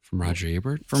 From Roger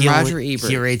Ebert? From Roger Ebert.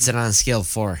 He rates it on a scale of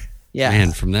 4. Yeah.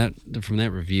 Man, from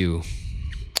that review,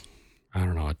 I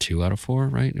don't know, a 2 out of 4,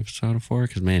 right? If it's out of 4,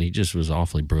 because man, he just was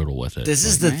awfully brutal with it. This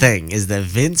is the thing, is that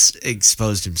Vince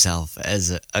exposed himself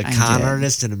as a con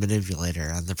artist and a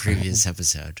manipulator on the previous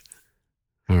episode.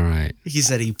 All right. He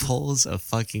said he pulls a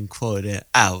fucking quote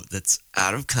out that's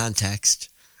out of context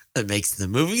that makes the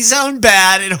movie sound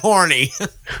bad and horny.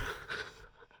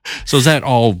 So is that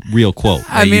all real quote?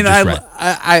 I mean,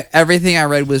 I everything I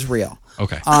read was real.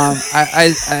 Okay.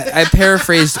 I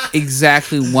paraphrased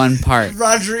exactly one part.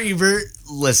 Roger Ebert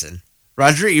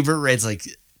rates like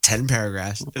 10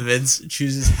 paragraphs. Vince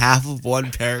chooses half of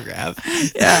one paragraph.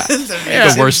 Yeah.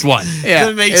 The worst one. Yeah.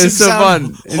 That makes It's him so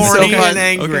sound fun. horny and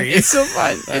angry. Okay. It's so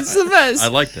fun. It's the best. I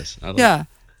like this.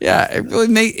 Yeah, it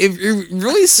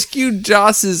really skewed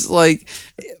Joss's like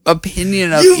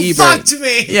opinion of You Ebert. fucked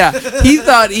me. Yeah, he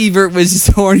thought Ebert was just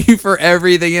horny for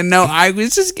everything, and no, I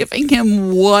was just giving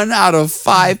him 1 out of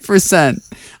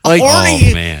 5%. Like, Horny.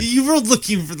 Oh, man. You were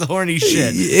looking for the horny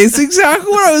shit. it's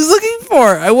exactly what I was looking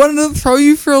for. I wanted to throw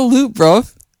you for a loop, bro.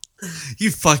 You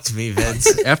fucked me,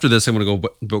 Vince. After this, I'm going to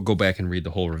go back and read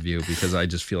the whole review because I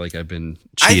just feel like I've been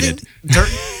I cheated.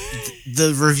 think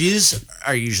the reviews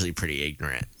are usually pretty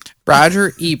ignorant.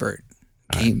 Roger Ebert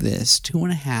gave this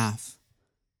 2.5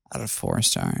 out of 4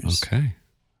 stars. Okay.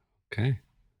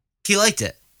 He liked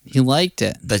it, He liked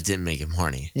it. but didn't make him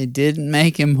horny. It didn't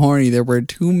make him horny. There were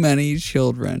too many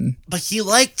children. But he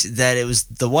liked that it was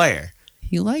The Wire.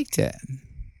 He liked it.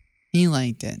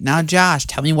 Now, Josh,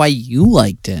 tell me why you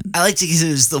liked it. I liked it because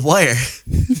it was The Wire.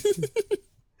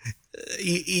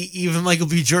 Even Michael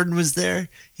B. Jordan was there.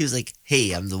 He was like,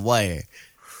 hey, I'm The Wire.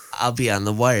 I'll be on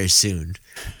The Wire soon.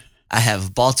 I have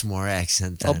a Baltimore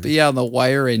accent then. I'll be on the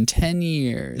wire in 10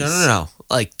 years. No.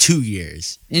 Like 2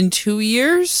 years. In 2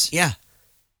 years? Yeah.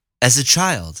 As a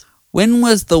child. When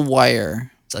was The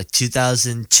Wire? It's like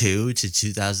 2002 to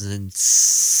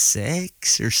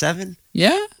 2006 or 7?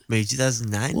 Yeah? Maybe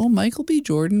 2009? Well, Michael B.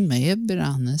 Jordan may have been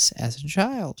on this as a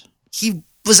child. He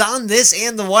was on this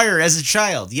and The Wire as a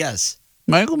child, yes.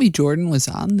 Michael B. Jordan was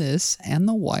on this and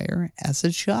The Wire as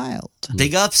a child.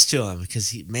 Big ups to him because,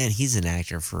 he's an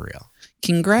actor for real.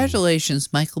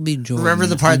 Congratulations, Michael B. Jordan. Remember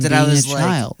the part on that I being was a like,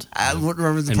 child. I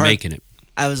remember the And part making it.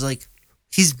 I was like,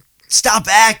 stop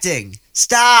acting.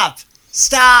 Stop.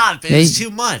 It was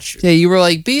too much. Yeah, you were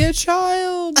like, be a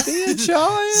child.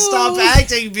 Stop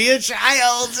acting. Be a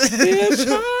child. Be a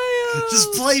child.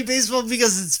 Just play baseball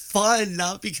because it's fun,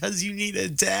 not because you need a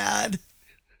dad.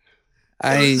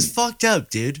 It's fucked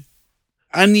up, dude.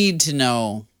 I need to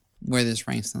know where this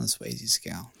ranks on the Swayze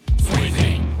scale.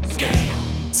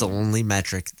 It's the only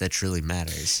metric that truly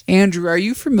matters. Andrew, are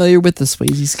you familiar with the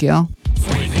Swayze scale?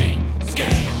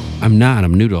 I'm not.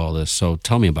 I'm new to all this, so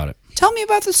tell me about it. Tell me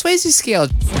about the Swayze scale.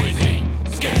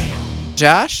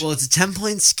 Josh? Well, it's a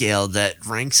 10-point scale that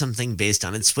ranks something based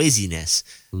on its Swayze-ness.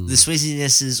 The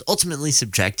Swayze-ness is ultimately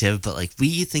subjective, but like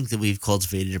we think that we've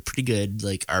cultivated a pretty good,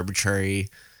 like arbitrary,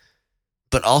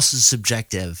 but also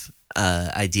subjective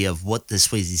idea of what the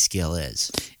Swayze scale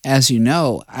is. As you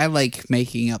know, I like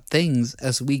making up things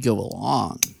as we go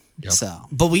along. Yep. So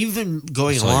But we've been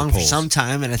going Saw your along for polls. some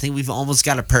time, and I think we've almost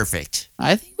got it perfect.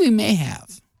 I think we may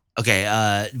have. Okay,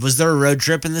 was there a road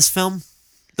trip in this film?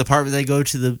 The part where they go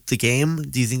to the game?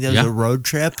 Do you think that was Yeah. a road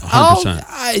trip?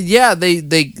 100%. Yeah,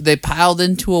 they piled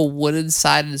into a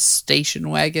wooden-sided station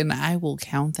wagon. I will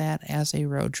count that as a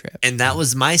road trip. And that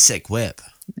was my sick whip.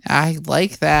 I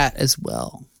like that as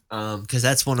well. Because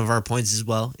that's one of our points as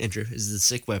well, Andrew, is the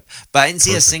sick whip. But I didn't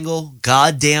see a single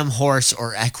goddamn horse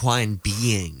or equine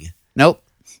being. Nope.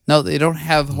 No, they don't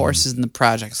have horses in the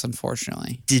projects,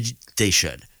 unfortunately. They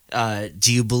should.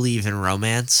 Do you believe in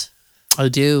romance? I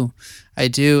do,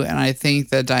 and I think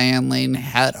that Diane Lane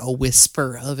had a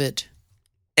whisper of it.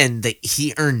 And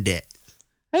he earned it.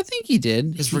 I think he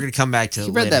did. Because we're going to come back to it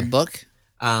He read later. that book.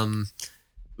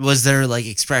 Was there like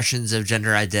expressions of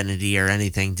gender identity or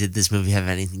anything? Did this movie have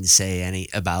anything to say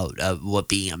about what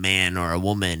being a man or a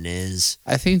woman is?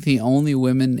 I think the only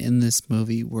women in this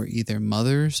movie were either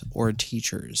mothers or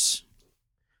teachers.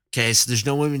 Okay, so there's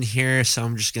no women here, so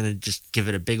I'm just going to give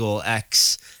it a big ol'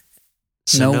 X.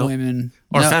 So No women.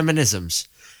 Or No. feminisms.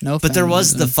 No, But there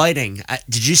was the feminism. fighting.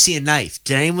 Did you see a knife?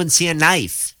 Did anyone see a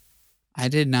knife? I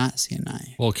did not see a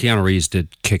knife. Well, Keanu Reeves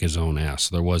did kick his own ass.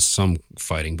 So there was some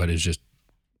fighting, but it's just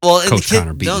Well, and Coach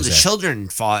Connor beat no, his the ass. children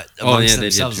fought amongst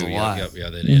themselves a lot. Yeah,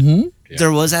 they did. Mm-hmm. Yeah.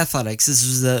 There was athletics. This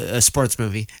was a sports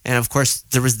movie, and of course,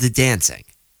 there was the dancing.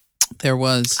 There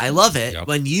was. I love it Yep.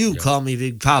 when you call me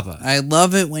Big Papa. I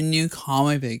love it when you call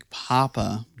me Big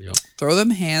Papa. Yep. Throw them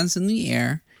hands in the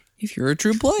air if you're a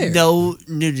true player. No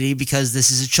nudity because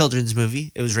this is a children's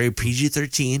movie. It was rated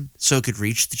PG-13, so it could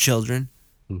reach the children.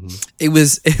 It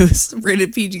was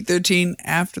rated PG-13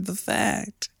 after the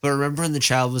fact. But remember when the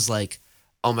child was like,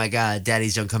 "Oh my God,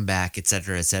 daddies don't come back,"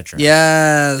 etc., etc.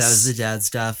 Yes. That was the dad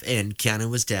stuff, and Keanu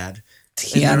was dad. And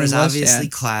Keanu there was was obviously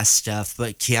dad. class stuff,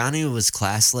 but Keanu was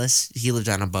classless. He lived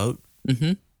on a boat.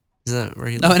 Mhm. Is that where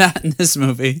he No, lived? not in this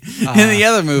movie. In the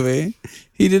other movie,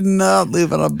 he did not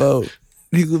live on a boat.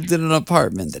 He lived in an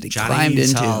apartment that he Johnny climbed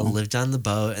Utah into. lived on the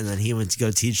boat, and then he went to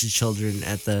go teach the children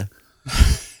at the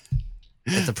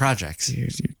projects.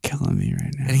 Dude, you're killing me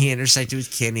right now. And he intersected with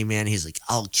Candyman. He's like,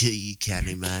 "I'll kill you,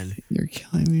 Candyman." You're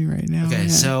killing me right now. Okay, man.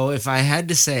 so if I had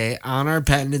to say on our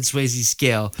patented Swayze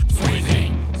scale,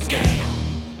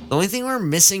 the only thing we're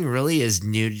missing really is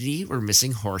nudity. We're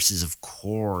missing horses, of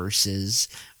course.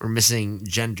 We're missing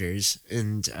genders,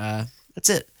 and that's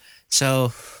it.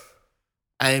 So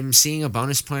I'm seeing a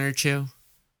bonus point or two.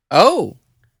 Oh,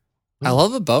 I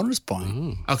love a bonus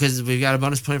point. Oh, because we've got a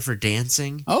bonus point for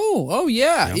dancing. Oh,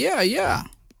 yeah, yeah.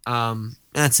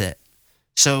 That's it.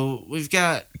 So we've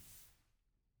got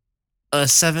a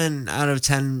 7 out of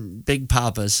 10 Big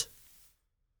Papas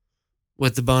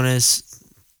with the bonus.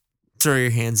 Throw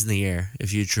your hands in the air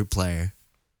if you're a true player.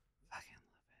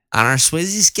 On our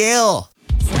Swayze scale.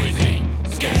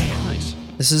 Nice.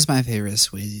 This is my favorite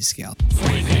Swayze scale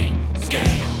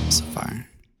so far.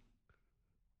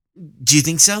 Do you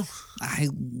think so? I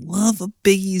love a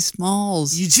Biggie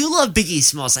Smalls. You do love Biggie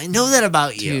Smalls. I know that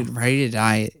about you. Dude, Ready to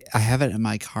Die, I have it in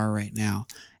my car right now.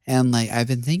 And like I've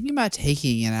been thinking about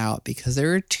taking it out because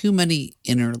there are too many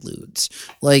interludes.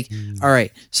 Like, all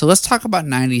right, so let's talk about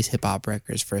 90s hip hop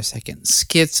records for a second.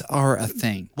 Skits are a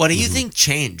thing. What do you think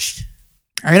changed?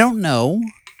 I don't know,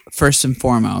 first and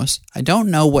foremost. I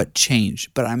don't know what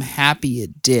changed, but I'm happy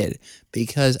it did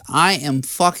because I am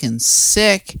fucking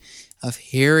sick of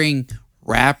hearing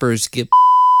rappers get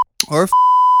or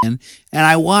and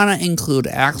I want to include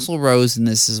Axl Rose in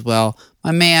this as well. My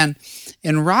man,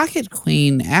 in Rocket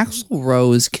Queen, Axl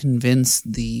Rose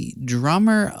convinced the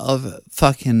drummer of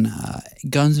fucking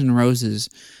Guns N' Roses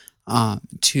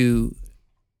to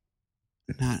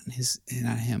not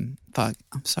him. Fuck,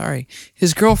 I'm sorry.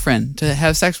 His girlfriend to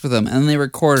have sex with him, and they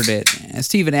recorded it.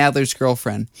 Steven Adler's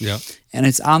girlfriend. Yeah. And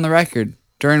it's on the record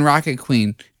during Rocket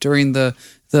Queen, during the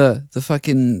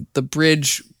fucking the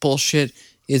bridge bullshit.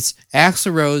 It's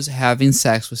Axl Rose having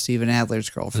sex with Steven Adler's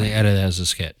girlfriend. They added it as a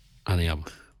skit on the album.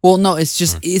 Well, no, it's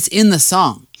just it's in the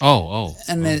song,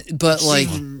 and then but like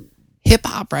hip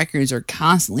hop records are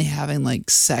constantly having like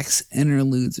sex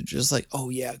interludes of just like, oh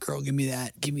yeah, girl, give me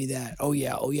that, oh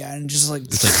yeah, and just like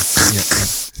It's like,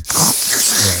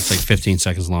 it's like 15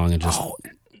 seconds long and just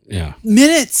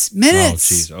minutes,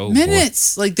 jeez. Oh, boy.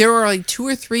 minutes. Like there were like 2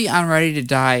 or 3 on Ready to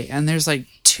Die, and there's like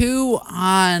 2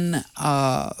 on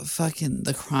fucking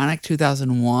The Chronic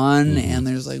 2001, and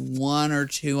there's like 1 or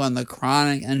 2 on The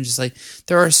Chronic, and just like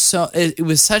there are it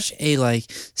was such a like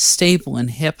staple in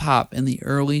hip hop in the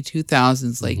early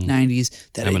 2000s, late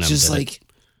 90s that Eminem it just did it. like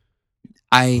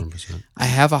I 100%. I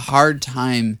have a hard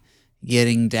time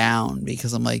getting down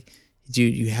because I'm like,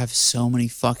 dude, you have so many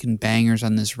fucking bangers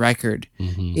on this record.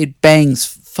 It bangs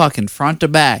fucking front to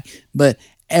back, but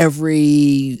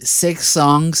every 6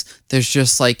 songs, there's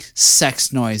just like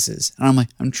sex noises. And I'm like,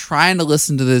 I'm trying to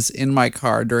listen to this in my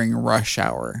car during rush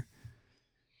hour.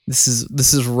 This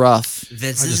is rough.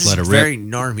 Vince, I this just is let it rip. very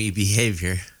normie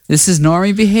behavior. This is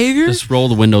normie behavior? Just roll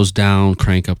the windows down,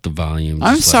 crank up the volume.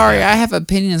 I'm just let it sorry, happen. I have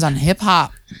opinions on hip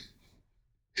hop.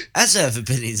 I also have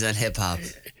opinions on hip hop.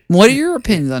 What are your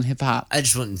opinions on hip hop? I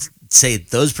just wouldn't say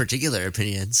those particular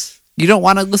opinions. You don't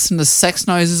want to listen to sex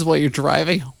noises while you're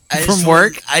driving from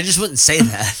work? I just wouldn't say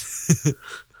that.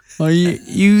 Well,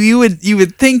 you would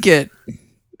think it.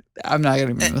 I'm not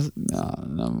gonna.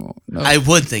 No. I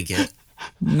would think it.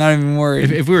 I'm not even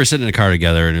worried. If we were sitting in a car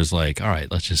together and it was like, all right,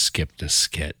 let's just skip this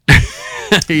skit.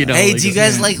 You know, Hey, like, do you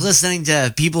guys like listening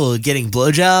to people getting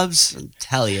blowjobs?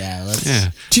 Hell yeah.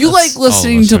 Yeah. Do you like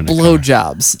listening us to are in the car.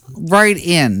 blowjobs? Write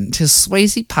in to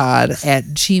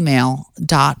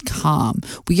swayzepod@gmail.com.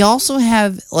 We also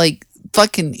have like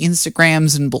fucking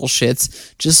Instagrams and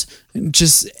bullshits, just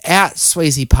at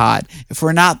Swayze Pod. If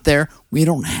we're not there, we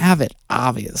don't have it,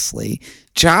 obviously.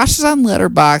 Josh is on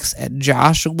Letterboxd at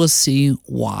Joshua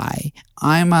CY.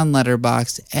 I'm on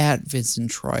Letterboxd at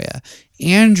Vincent Troya.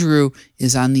 Andrew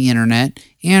is on the internet.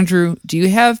 Andrew, do you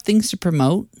have things to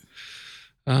promote?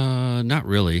 Not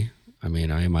really. I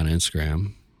mean, I am on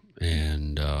Instagram,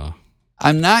 and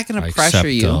I'm not going to pressure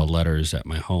you. I accept letters at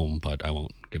my home, but I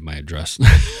won't give my address.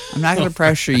 I'm not going to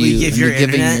pressure you give your into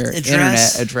giving internet your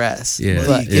address? internet address. Yeah.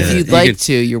 But Yeah. if you'd You like can-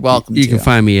 to, you're welcome You to. can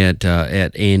find me at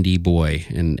Andy Boy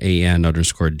and AN_D_BOI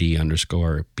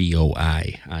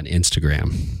on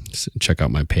Instagram. Check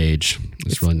out my page.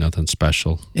 It's really nothing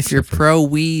special. If you're pro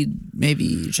weed,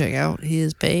 maybe check out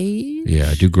his page.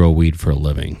 Yeah, I do grow weed for a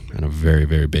living on a very,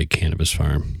 very big cannabis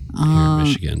farm here in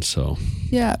Michigan. So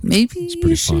Yeah, maybe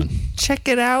pretty you should fun. check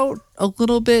it out a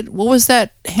little bit. What was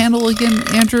that handle again,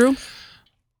 Andrew?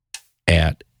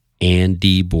 at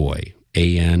Andy Boy,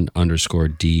 AN_D_BOI.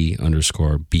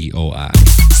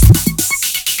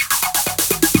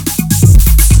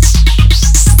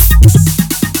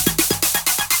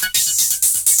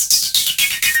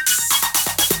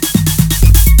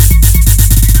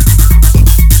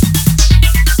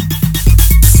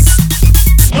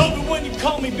 Love it when you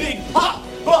call me Big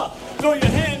Papa. Throw your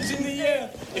hands in the air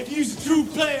if you's a true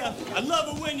player. I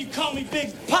love it when you call me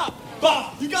Big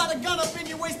Papa. You got a gun up in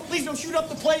your waist, please don't shoot up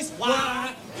the place.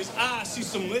 Why? Because I see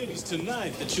some ladies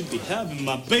tonight that should be having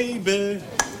my baby.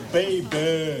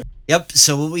 Baby. Yep.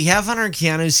 So what we have on our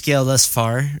Keanu scale thus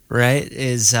far, right,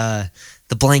 is the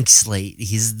blank slate.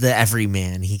 He's the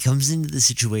everyman. He comes into the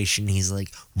situation. He's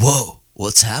like, "Whoa,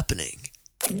 what's happening?"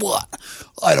 What?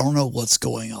 I don't know what's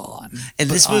going on. In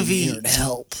but this I'm movie, here to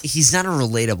help. he's not a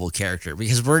relatable character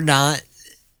because we're not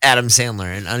Adam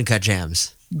Sandler in Uncut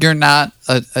Gems. You're not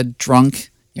a drunk.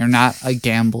 You're not a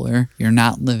gambler. You're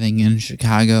not living in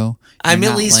Chicago. I'm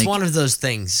You're at not, least like, one of those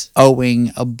things.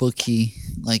 owing a bookie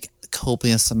like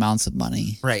copious amounts of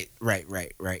money. Right.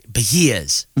 But he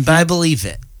is. But I believe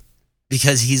it.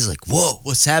 Because he's like, "Whoa,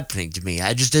 what's happening to me?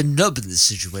 I just ended up in this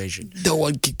situation." No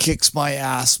one can kicks my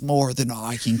ass more than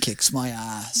I can kicks my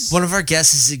ass. One of our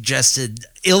guests has suggested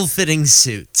ill-fitting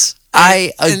suits.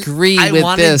 I And agree I with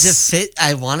wanted this. to fit.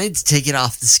 I wanted to take it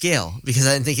off the scale because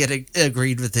I didn't think it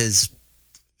agreed with his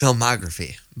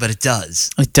filmography, but it does.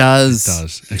 It does. It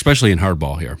does, especially in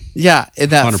Hardball here. Yeah,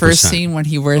 in that 100%. first scene when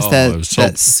he wears Oh, it that, was so-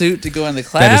 that suit to go in the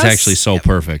class. That is actually so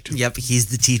perfect. Yep, he's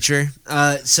the teacher.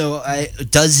 So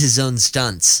does his own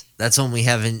stunts. That's one we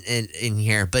have in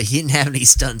here, but he didn't have any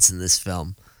stunts in this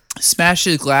film. Smash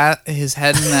his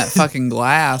head in that fucking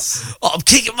glass. Oh, I'm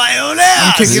kicking my own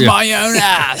ass. I'm kicking my own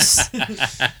ass.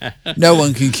 No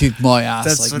one can kick my ass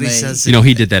That's like what me. he says. You know,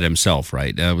 he did that himself,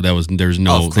 right? That was there's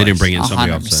no Of they didn't course. bring in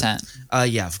somebody else.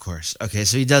 100%. Yeah, of course. Okay,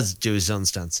 so he does do his own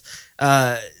stunts.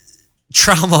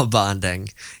 Trauma bonding.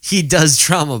 He does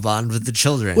trauma bond with the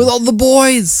children, With all the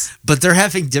boys. but they're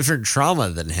having different trauma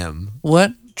than him.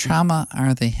 What trauma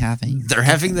are they having? They're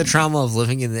having the trauma of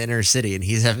living in the inner city, and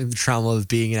he's having the trauma of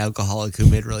being an alcoholic who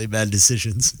made really bad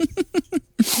decisions.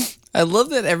 I love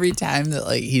that every time that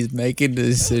like he's making a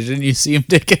decision, you see him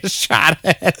take a shot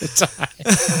at a time.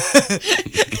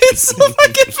 It's so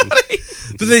fucking funny.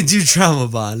 But they do trauma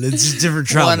bond. It's just different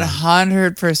trauma.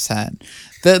 100%.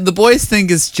 The boys think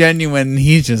it's genuine. And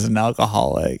he's just an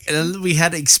alcoholic. And then we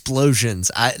had explosions.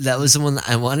 That was the one that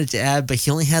I wanted to add, but he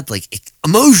only had like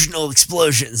emotional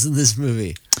explosions in this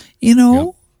movie. You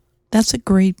know, that's a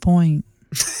great point.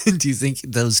 Do you think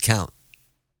those count?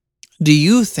 Do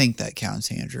you think that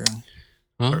counts, Andrew?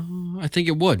 I think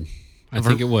it would. I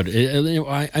think it would.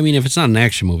 I mean, if it's not an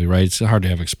action movie, right? It's hard to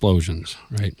have explosions,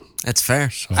 right? That's fair.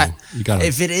 So you got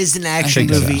If it is an action take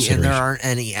that into movie and there consideration. aren't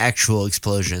any actual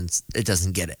explosions, it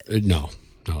doesn't get it. No,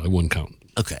 it wouldn't count.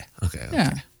 Okay.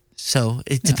 Yeah. So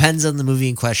it depends on the movie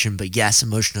in question, but yes,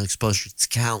 emotional explosions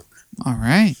count. All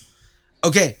right.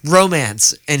 Okay,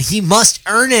 romance, and he must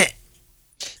earn it.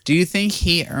 Do you think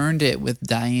he earned it with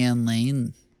Diane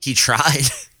Lane? He tried.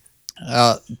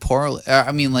 Poorly.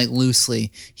 I mean, like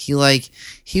loosely. He was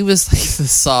like the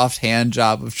soft hand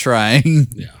job of trying.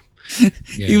 Yeah.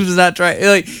 He was not trying.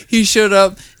 Like he showed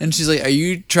up and she's like, "Are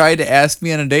you trying to ask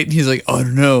me on a date?" And he's like, "I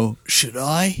don't know. Should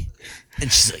I?"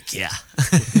 And she's like, yeah.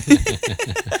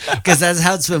 Because that's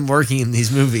how it's been working in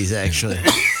these movies, actually.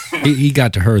 He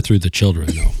got to her through the children,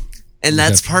 though. And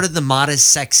that's part of the modest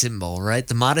sex symbol, right?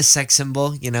 The modest sex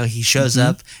symbol, you know, he shows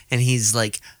up and he's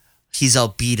like, he's all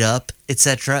beat up,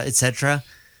 etc., etc.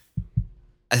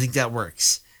 I think that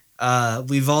works.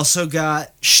 We've also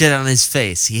got shit on his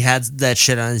face. He had that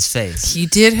shit on his face. He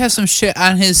did have some shit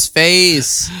on his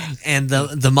face. And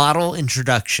the model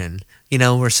introduction, you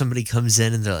know, where somebody comes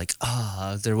in and they're like,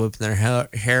 oh, they're whipping their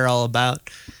hair all about.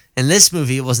 In this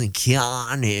movie, it wasn't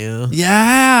Keanu.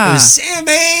 Yeah. It was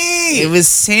Sammy. It was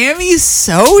Sammy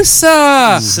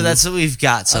Sosa. So that's what we've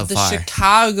got so of the far.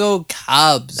 Chicago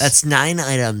Cubs. That's 9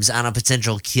 items on a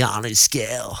potential Keanu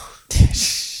scale. Pew,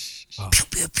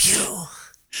 pew, pew.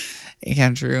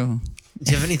 Andrew,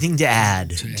 Do you have anything to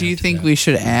add? do you think we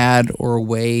should add or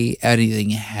weigh anything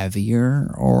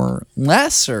heavier or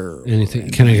lesser?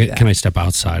 Anything? Can I step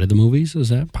outside of the movies? Is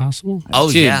that possible?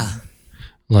 Oh, Dude. yeah.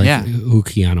 Like Yeah. who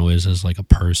Keanu is as like a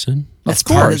person? That's Of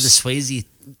part of the course. Swayze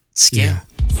scale. Yeah,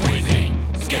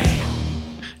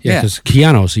 Yeah. because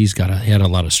Keanu, he had a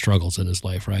lot of struggles in his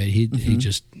life, right? He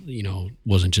just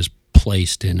wasn't just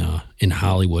placed in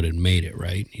Hollywood and made it,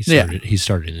 right? He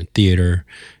started in theater.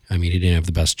 I mean, he didn't have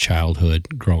the best childhood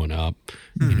growing up.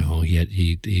 You know,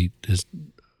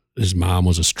 his mom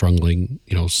was a struggling,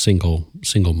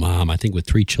 single mom. I think with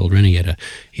 3 children. He had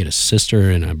a sister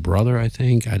and a brother. I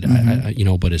think. But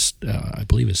I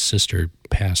believe his sister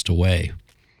passed away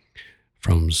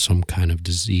from some kind of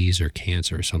disease or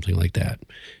cancer or something like that.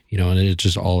 And it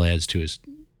just all adds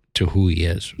to who he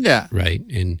is. Yeah. Right.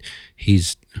 And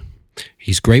he's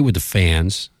great with the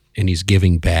fans, and he's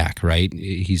giving back. Right.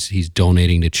 He's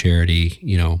donating to charity.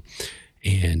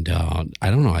 And I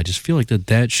don't know. I just feel like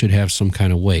that should have some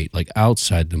kind of weight, like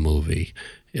outside the movie.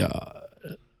 It's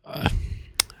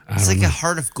like a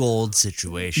heart of gold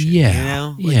situation.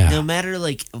 Yeah, No matter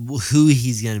like who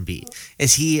he's gonna be.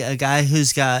 Is he a guy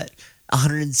who's got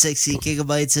 160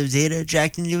 gigabytes of data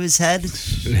jacked into his head,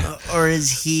 or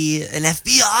is he an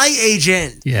FBI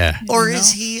agent? Yeah. Or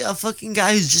is he a fucking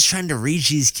guy who's just trying to reach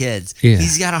these kids? Yeah.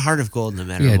 He's got a heart of gold no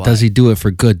matter Yeah, what. does he do it for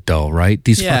good though? Right?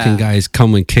 These Yeah. fucking guys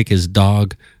come and kick his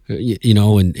dog, and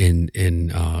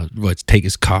take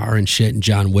his car and shit, and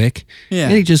John Wick. Yeah.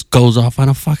 And he just goes off on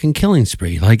a fucking killing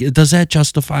spree. Like, does that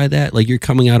justify that? Like, you're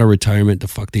coming out of retirement to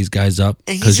fuck these guys up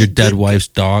And he's because a your dead good- wife's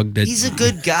dog? He's a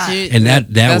good guy. Dude, And that's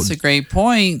that's a great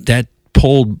point. that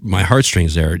pulled my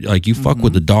heartstrings there. Like, you fuck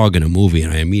with the dog in a movie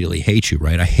and I immediately hate you,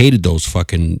 right? I hated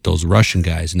those Russian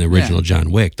guys in the original John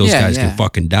Wick. Those guys can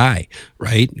fucking die,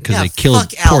 right? Because Yeah, they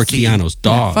killed fuck poor Alfie. Keanu's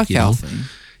dog. Fuck you know? Alfie.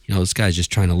 This guy's just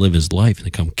trying to live his life, and they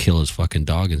come kill his fucking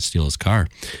dog and steal his car.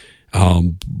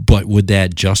 But would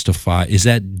that justify? Is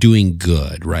that doing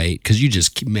good, right? Because you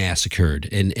just massacred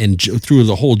through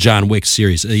the whole John Wick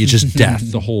series, it's just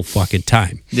death the whole fucking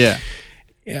time. Yeah.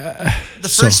 The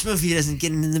first movie doesn't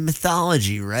get into the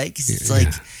mythology, right? Because it's like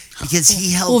because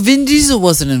he helped. Well, Vin Diesel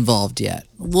wasn't involved yet.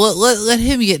 Let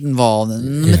him get involved,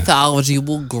 and the mythology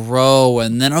will grow,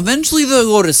 and then eventually they'll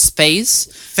go to space.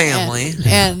 Family.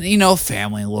 And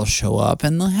family will show up,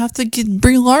 and they'll have to get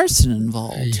Brie Larson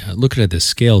involved. Yeah, looking at this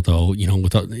scale, though, you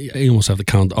almost have to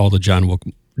count all the John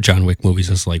Wick movies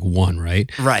as like one, right?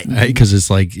 Right. Because it's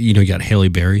like, you got Halle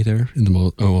Berry there in the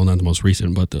not the most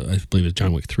recent, but I believe it's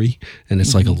John Wick 3, and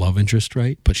it's like a love interest,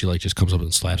 right? But she like just comes up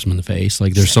and slaps him in the face.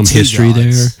 Like, there's some 2 history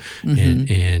dogs. there,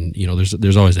 and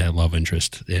there's always that love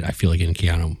interest. I feel like in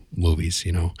Keanu movies,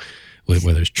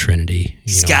 where there's Trinity.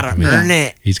 He's got to earn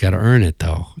it. He's got to earn it,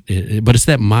 though. But it's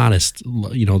that modest.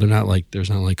 They're not like, there's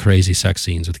not like crazy sex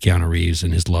scenes with Keanu Reeves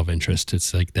and his love interest.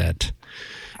 It's like that.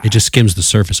 It just skims the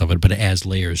surface of it, but it adds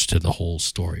layers to the whole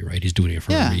story, right? He's doing it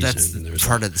for a reason. That's and there's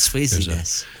part of the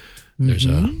Swayze-ness. There's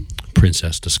a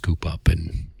princess to scoop up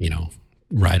and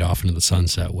ride off into the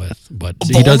sunset with, but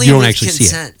you Only don't with actually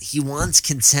consent. see it. He wants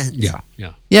consent. Yeah.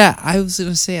 Yeah, I was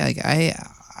gonna say, like,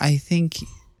 I think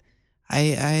I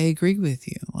agree with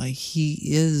you. Like, he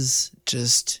is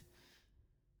just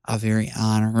a very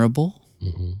honorable,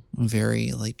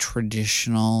 very like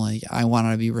traditional, like, I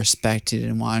want to be respected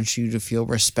and want you to feel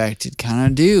respected kind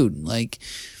of dude. Like,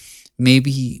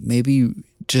 maybe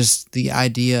just the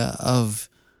idea of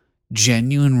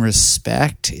genuine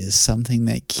respect is something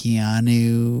that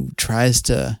Keanu tries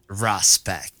to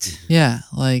Respect.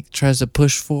 tries to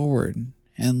push forward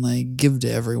and like give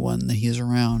to everyone that he's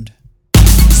around.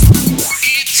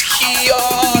 It's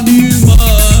Keanu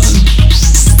man.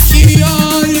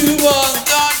 Keanu man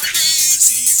gone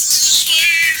crazy for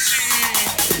Swayze.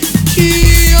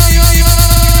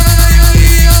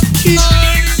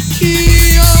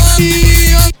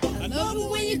 I love it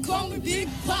when you call me Big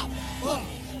Pop. Throw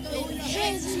your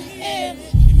hands in the air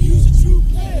and use a true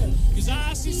player. Cause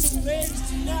I see some ladies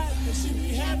tonight that should be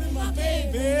having my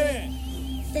baby.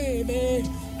 Baby.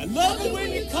 I love it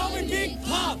when you call me Big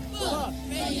Pop. Throw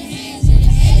your hands in the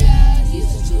air,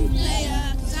 use a true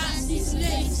player. Cause I see some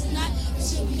ladies tonight that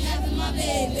should be having my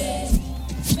baby.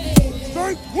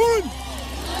 Strike one!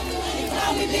 Love it when you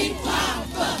call me Big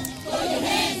Papa. Throw your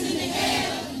hands in the air,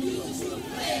 use a true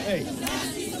player. Cause I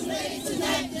see some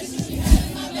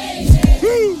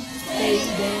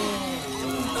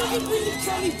When you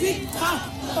call me Big Papa.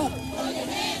 Throw your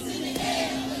hands in the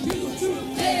air. You a true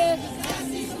player. I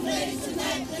see some ladies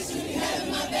tonight that should be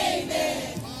having my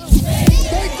baby.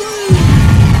 Thank you.